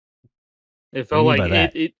 It What do felt you mean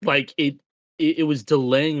like by that? it was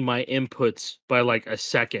delaying my inputs by like a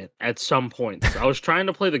second at some points. I was trying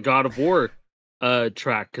to play the God of War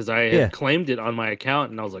track because I had Yeah. claimed it on my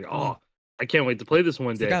account, and I was like, oh, I can't wait to play this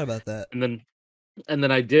one day. Forgot about that. And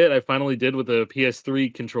then I finally did with a PS3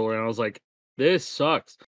 controller, and I was like, this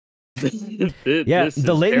sucks. Yeah, This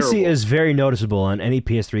the is latency terrible. is very noticeable on any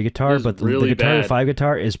PS3 guitar, It's but the really Guitar Hero bad. 5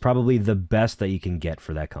 guitar is probably the best that you can get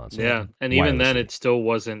for that console. Yeah, and even then, wirelessly. it still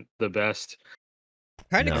wasn't the best.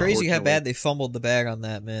 Kind of No. crazy how Unfortunately. bad they fumbled the bag on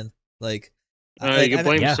that, man. Like, You can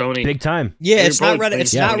blame Yeah, Sony. big time. yeah, You it's can not probably Red. blame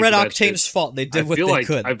It's Sony not for Red that shit. Octane's fault. They I did what feel they like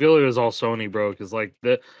could. I feel it was all Sony, bro. Because like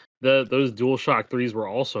those DualShock 3s were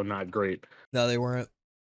also not great. No, they weren't.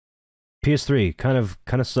 PS3 kind of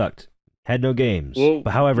sucked. Had no games. Well,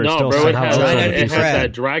 But however, no, it still bro, it somehow had, looks Giant like a Enemy it decent had Crab. that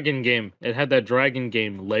thing. dragon game. It had that dragon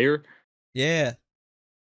game layer. Yeah.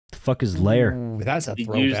 The fuck is Lair? Ooh, that's a It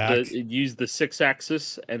throwback. used the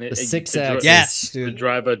 6-axis and The it 6-axis. Yes, to dude.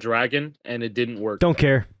 drive a dragon, and it didn't work. Don't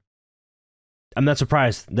care. I'm not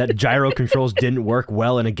surprised that gyro controls didn't work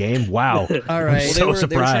well in a game. Wow. All right. Well, So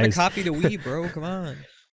they were trying to surprised. copy the Wii, bro. Come on.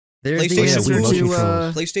 There's the PlayStation answer Wii motion to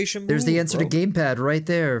controls. PlayStation. there's the Move, answer bro. to gamepad right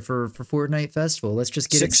there for Fortnite Festival. Let's just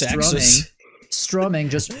get it 6 strumming. axis. Strumming,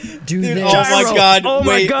 just do Dude, this. oh my Gyro. god. Oh my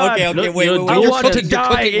wait, God. Okay, No, wait, you wait, know, wait. I You're want to cooking, you're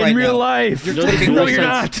die cooking in right real now. life. You're No, the cooking No, right you're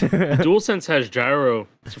now. not. DualSense has gyro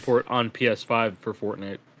support on PS5 for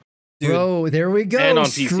Fortnite Dude, Bro, there we go. and on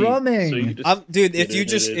PC. Strumming. So you just, dude,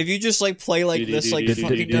 if you just like play like this, like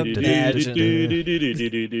fucking imagine.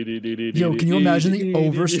 Yo, can you imagine the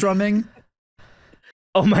overstrumming?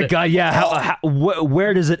 Oh my God! Yeah.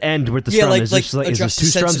 Where does it end with the Yeah, strum? like- Is this like is this adjust two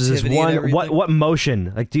strums? Is this sensitivity and one? everything. What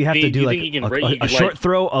motion? Like, do you have Do to you do like think you can a could, short like-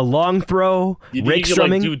 throw, a long throw, You rake think you could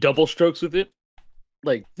strumming, like do double strokes with it,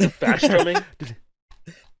 like fast strumming?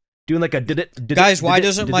 doing like a did it? Guys, why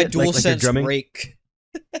doesn't my like you're DualSense drumming? rake?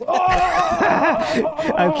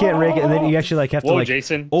 I can't rake it, and then you actually like have to Whoa, like.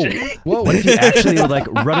 Jason! Oh, Whoa. what if you actually like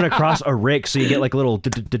run it across a rake so you get like a little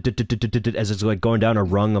as it's like going down a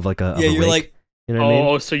rung of like a Yeah, of a you're rake. like, You know what I mean?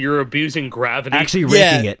 Oh, so you're abusing gravity? Actually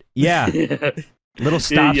Yeah. raking it. Yeah. yeah, Little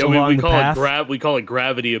stops we along the call path. it we call it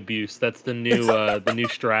gravity abuse. That's the new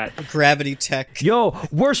strat. gravity tech. Yo,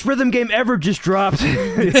 worst rhythm game ever just dropped.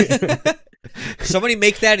 Somebody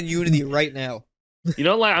make that in Unity right now. You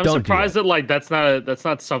know, like I'm Don't do surprised that like that's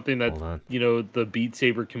not something that Hold on. you know the Beat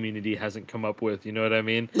Saber community hasn't come up with. You know what I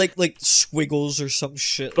mean? Like squiggles or some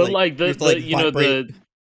shit. But like you the, have to, like, the you know vibrate.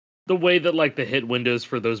 the way that like the hit windows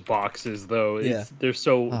for those boxes though, Yeah.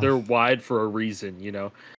 they're wide for a reason. You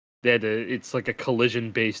know, that it's like a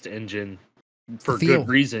collision based engine for Feel. good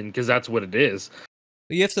reason because that's what it is.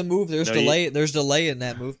 You have to move. There's No, delay. There's delay in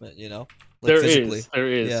that movement. You know, like There physically.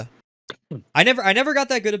 is. Yeah. I never got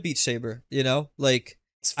that good at Beat Saber. You know, like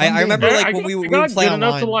It's fun I game. remember, Yeah, like, I when got- we I would got play good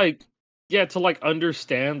enough to online. like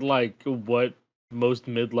understand like what most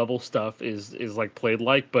mid-level stuff is like played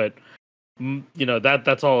like, but you know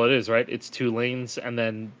that's all it is, right? It's 2 lanes and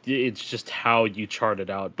then it's just how you chart it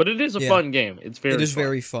out. But it is a Yeah. fun game. It's very It is fun.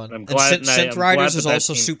 very fun. I'm And glad- Synth, and I'm Synth glad Riders that is that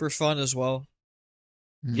also came- super fun as well.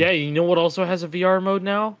 Yeah, you know what also has a VR mode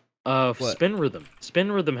now? What? Spin Rhythm.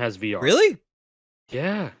 Spin Rhythm has VR. Really?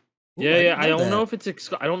 Yeah. Ooh, Yeah, didn't I don't that. know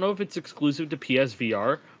if I don't know if it's exclusive to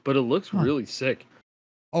PSVR, but it looks Huh. really sick.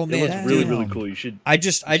 Oh It man, looks Damn. really dude, really cool. You should I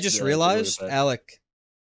just should, take a look realized, at that. Alec,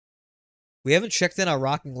 we haven't checked in on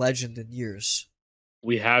Rocking Legend in years.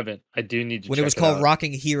 We haven't. I do need to When check it was called out.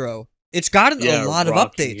 Rocking Hero, it's gotten Yeah, a lot of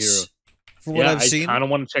Rocking updates. Hero. From what Yeah, I've seen, I kind of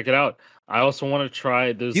want to check it out. I also want to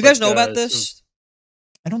try. There's you guys like, know about some- this?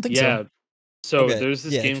 I don't think Yeah. so. So Okay, there's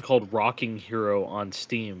this yeah. game called Rocking Hero on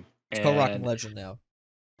Steam. It's called Rocking and- Legend now.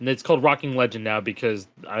 And it's called Rocking Legend now because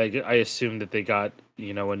I assume that they got,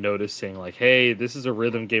 you know, a notice saying like, hey, this is a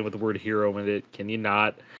rhythm game with the word hero in it. Can you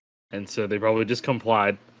not? And so they probably just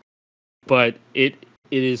complied. But it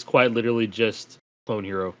is quite literally just Clone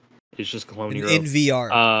Hero. It's just Clone Hero In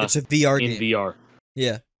VR, it's a VR in game. VR.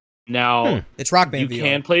 Yeah, Now it's Rock you Band VR.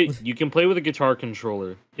 can play with a guitar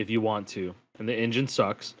controller if you want to, and the engine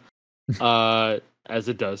sucks, as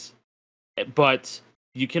it does. But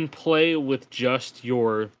you can play with just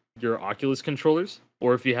your Oculus controllers,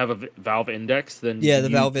 or if you have a Valve Index, then Yeah, you the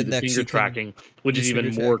use Valve the Index, finger you can tracking, which is use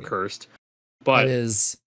even finger more tracking. cursed. That But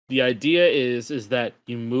is The idea is that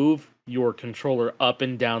you move your controller up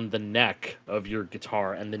and down the neck of your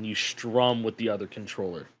guitar, and then you strum with the other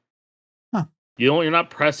controller. Huh. You're not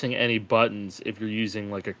pressing any buttons if you're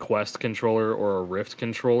using like a Quest controller or a Rift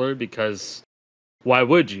controller, because why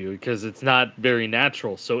would you? Because it's not very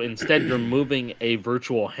natural. So instead, you're moving a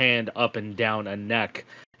virtual hand up and down a neck,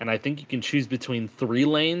 and I think you can choose between 3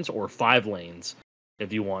 lanes or 5 lanes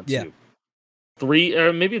if you want to. Yeah. 3,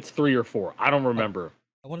 or maybe it's 3 or 4. I don't remember.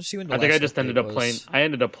 I want to see when I think I just ended up playing. I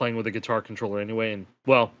ended up playing with a guitar controller anyway, and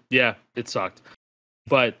well, yeah, it sucked.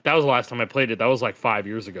 But that was the last time I played it. That was like 5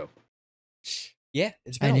 years ago. Yeah,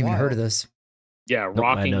 it's I been hadn't a even while. heard of this. Yeah, Nope, I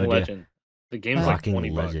had Rocking no idea. Legend. The game's like Rocking 20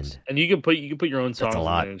 Legend. bucks, and you can put your own songs a in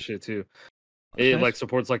lot. there and shit too. That's It nice. like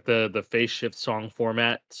supports like the phase shift song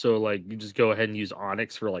format, so like you just go ahead and use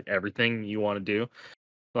Onyx for like everything you want to do.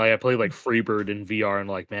 Like I played like Freebird in VR, and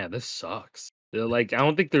like, man, this sucks. Like I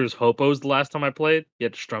don't think there's hopos the last time I played. You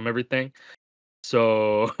had to strum everything.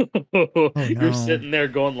 So no. you're sitting there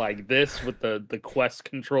going like this with the Quest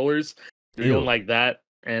controllers. You're Ew. going like that,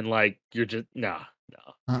 and like you're just nah.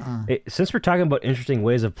 Hey, since we're talking about interesting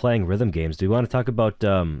ways of playing rhythm games, do you want to talk about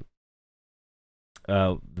the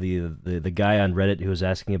guy on Reddit who was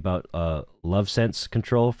asking about Love Sense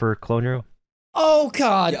control for Clone Hero? Oh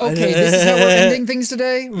God! Okay, this is how we're ending things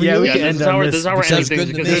today. Really? Yeah, we Yeah, can this end is how on we're this. this is how we're Sounds ending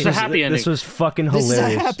good things to because me. there's a happy ending. This was fucking This is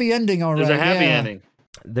hilarious. a happy ending already. There's a happy yeah. ending.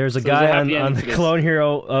 There's a So there's guy a happy on ending the to this. Clone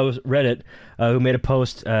Hero Reddit who made a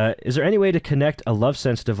post. Is there any way to connect a Love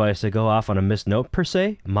Sense device to go off on a missed note per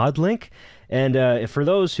se? Mod link? And for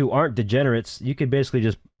those who aren't degenerates, you could basically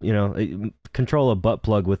just control a butt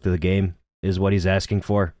plug with the game is what he's asking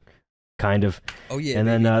for, kind of. Oh yeah. And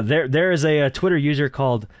then there is a Twitter user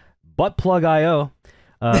called ButtPlugIO,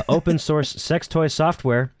 open source sex toy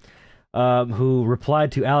software, who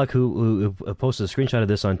replied to Alec, who posted a screenshot of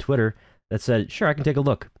this on Twitter that said, "Sure, I can take a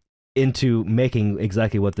look into making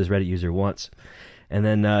exactly what this Reddit user wants." And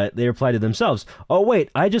then they replied to themselves, "Oh wait,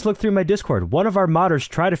 I just looked through my Discord. One of our modders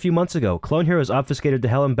tried a few months ago. Clone Hero is obfuscated to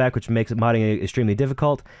hell and back, which makes modding extremely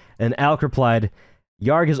difficult." And Alec replied,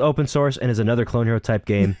 "Yarg is open source and is another Clone Hero type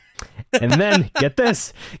game." And then get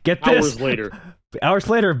this. Hours later. Hours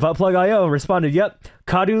later, ButtPlugIO responded, "Yep,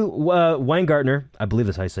 Kadu Weingartner, I believe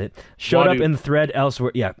that's how you say it, showed up Wadu. in the thread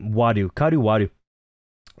elsewhere." Yeah, Wadu. Kadu Wadu.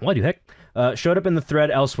 Wadu, heck. Showed up in the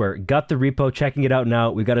thread elsewhere. Got the repo, checking it out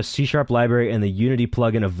now. We've got a C# library and the Unity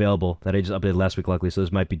plugin available that I just updated last week, luckily, so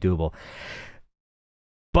this might be doable.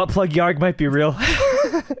 Buttplug Yarg might be real.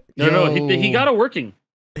 No, he got it working.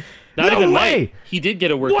 Not No even way! might. He did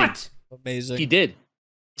get it working. What? Amazing. He did.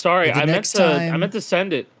 Sorry, Maybe I meant next to. I time. meant to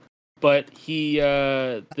send it, but he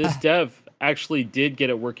this dev actually did get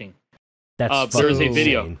it working. That's There is a fucking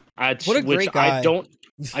video. insane. What a Which great guy. I don't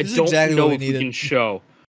This is exactly know what we if we needed. can show,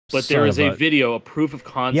 but Son there is of a video, a proof of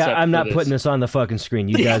concept. Yeah, I'm for not putting this on the fucking screen.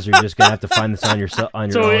 You guys are just gonna have to find this on your on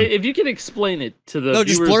your So own. if you can explain it to the No,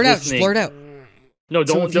 just viewers blur it out. Just listening- blur it out. No,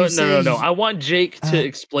 So don't. if you No. say- I want Jake to Uh,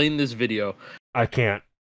 explain this video. I can't.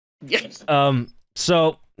 Yes.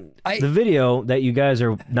 So I- the video that you guys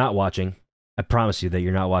are not watching, I promise you that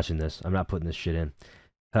you're not watching this. I'm not putting this shit in.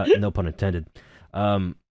 No pun intended.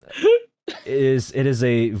 It is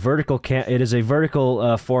a vertical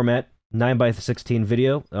format 9:16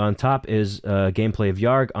 video. On top is gameplay of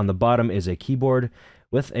Yarg. On the bottom is a keyboard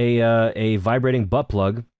with a vibrating butt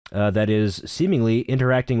plug that is seemingly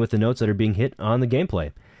interacting with the notes that are being hit on the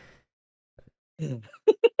gameplay.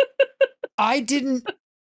 I didn't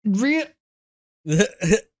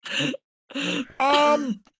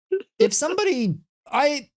if somebody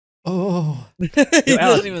he Alex.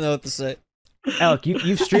 doesn't even know what to say. Alec,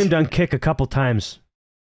 you've streamed on Kick a couple times.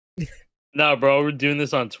 No, bro, we're doing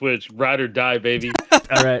this on Twitch. Ride or die, baby.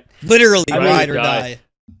 All right. Literally, I mean- ride or Die. die.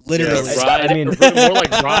 Literally. Yeah, ride, I mean- more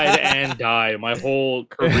like ride and die. My whole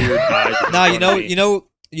career died. in Nah, front of me.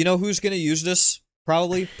 you know who's gonna use this?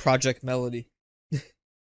 Probably Project Melody.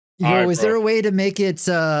 Alright, is there bro. a way to make it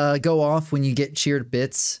go off when you get cheered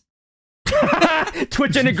bits?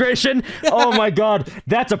 Twitch integration. Oh my god,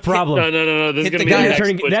 that's a problem. No. This is Hit gonna the be guy the who's next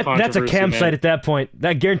Turning- Twitch that's a controversy, cam man. site at that point.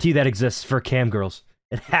 That guarantee that exists for cam girls.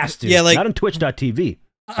 It has to. Yeah, like- not on Twitch.tv.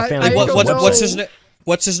 I family don't Well, know.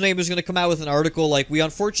 What's his name is gonna come out with an article like, we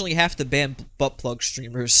unfortunately have to ban butt plug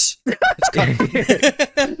streamers. It's coming.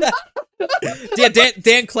 Yeah,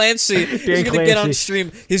 Dan Clancy is Dan gonna get on Clancy.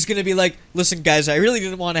 stream. He's gonna be like, "Listen, guys, I really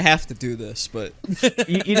didn't want to have to do this, but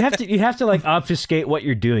You'd have to like obfuscate what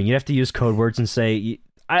you're doing. You'd have to use code words and say.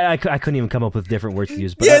 I couldn't even come up with different words to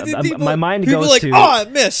use, but yeah, dude, my mind people goes like, to oh, I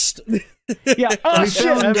missed." yeah. Oh We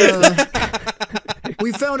shit! found,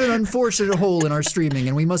 We found an unfortunate hole in our streaming,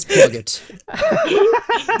 and we must plug it.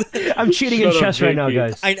 I'm cheating in chess right now,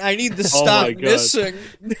 guys. I need to stop missing.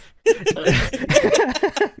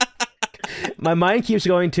 My mind keeps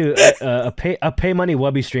going to a pay money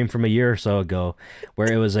Wubby stream from a year or so ago,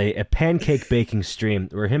 where it was a pancake baking stream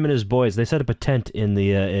where him and his boys, they set up a tent in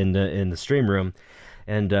the stream room,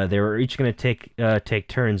 and they were each going to take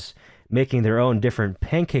turns making their own different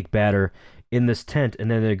pancake batter in this tent,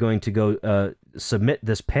 and then they're going to go submit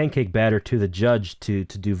this pancake batter to the judge to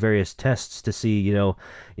do various tests to see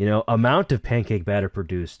amount of pancake batter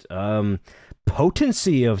produced,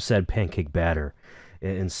 potency of said pancake batter,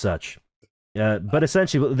 and such. But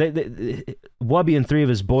essentially, Wubby and 3 of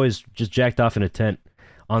his boys just jacked off in a tent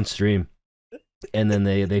on stream, and then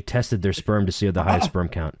they tested their sperm to see the highest sperm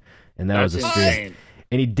count, and that was a stream. Insane.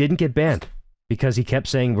 And he didn't get banned because he kept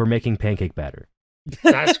saying we're making pancake batter.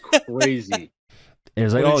 That's crazy. And it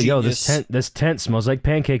was like, oh, yo, this tent smells like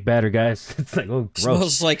pancake batter, guys. It's like, oh, gross.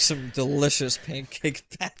 Smells like some delicious pancake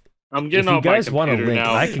batter. I'm getting if on you guys my want a computer link,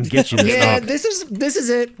 now. I can get you this. Yeah, stock. this is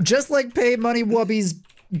it. Just like Pay Money Wubby's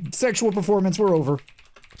sexual performance, we're over.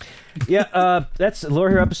 Yeah, that's Lore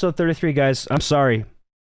Hero episode 33, guys. I'm sorry.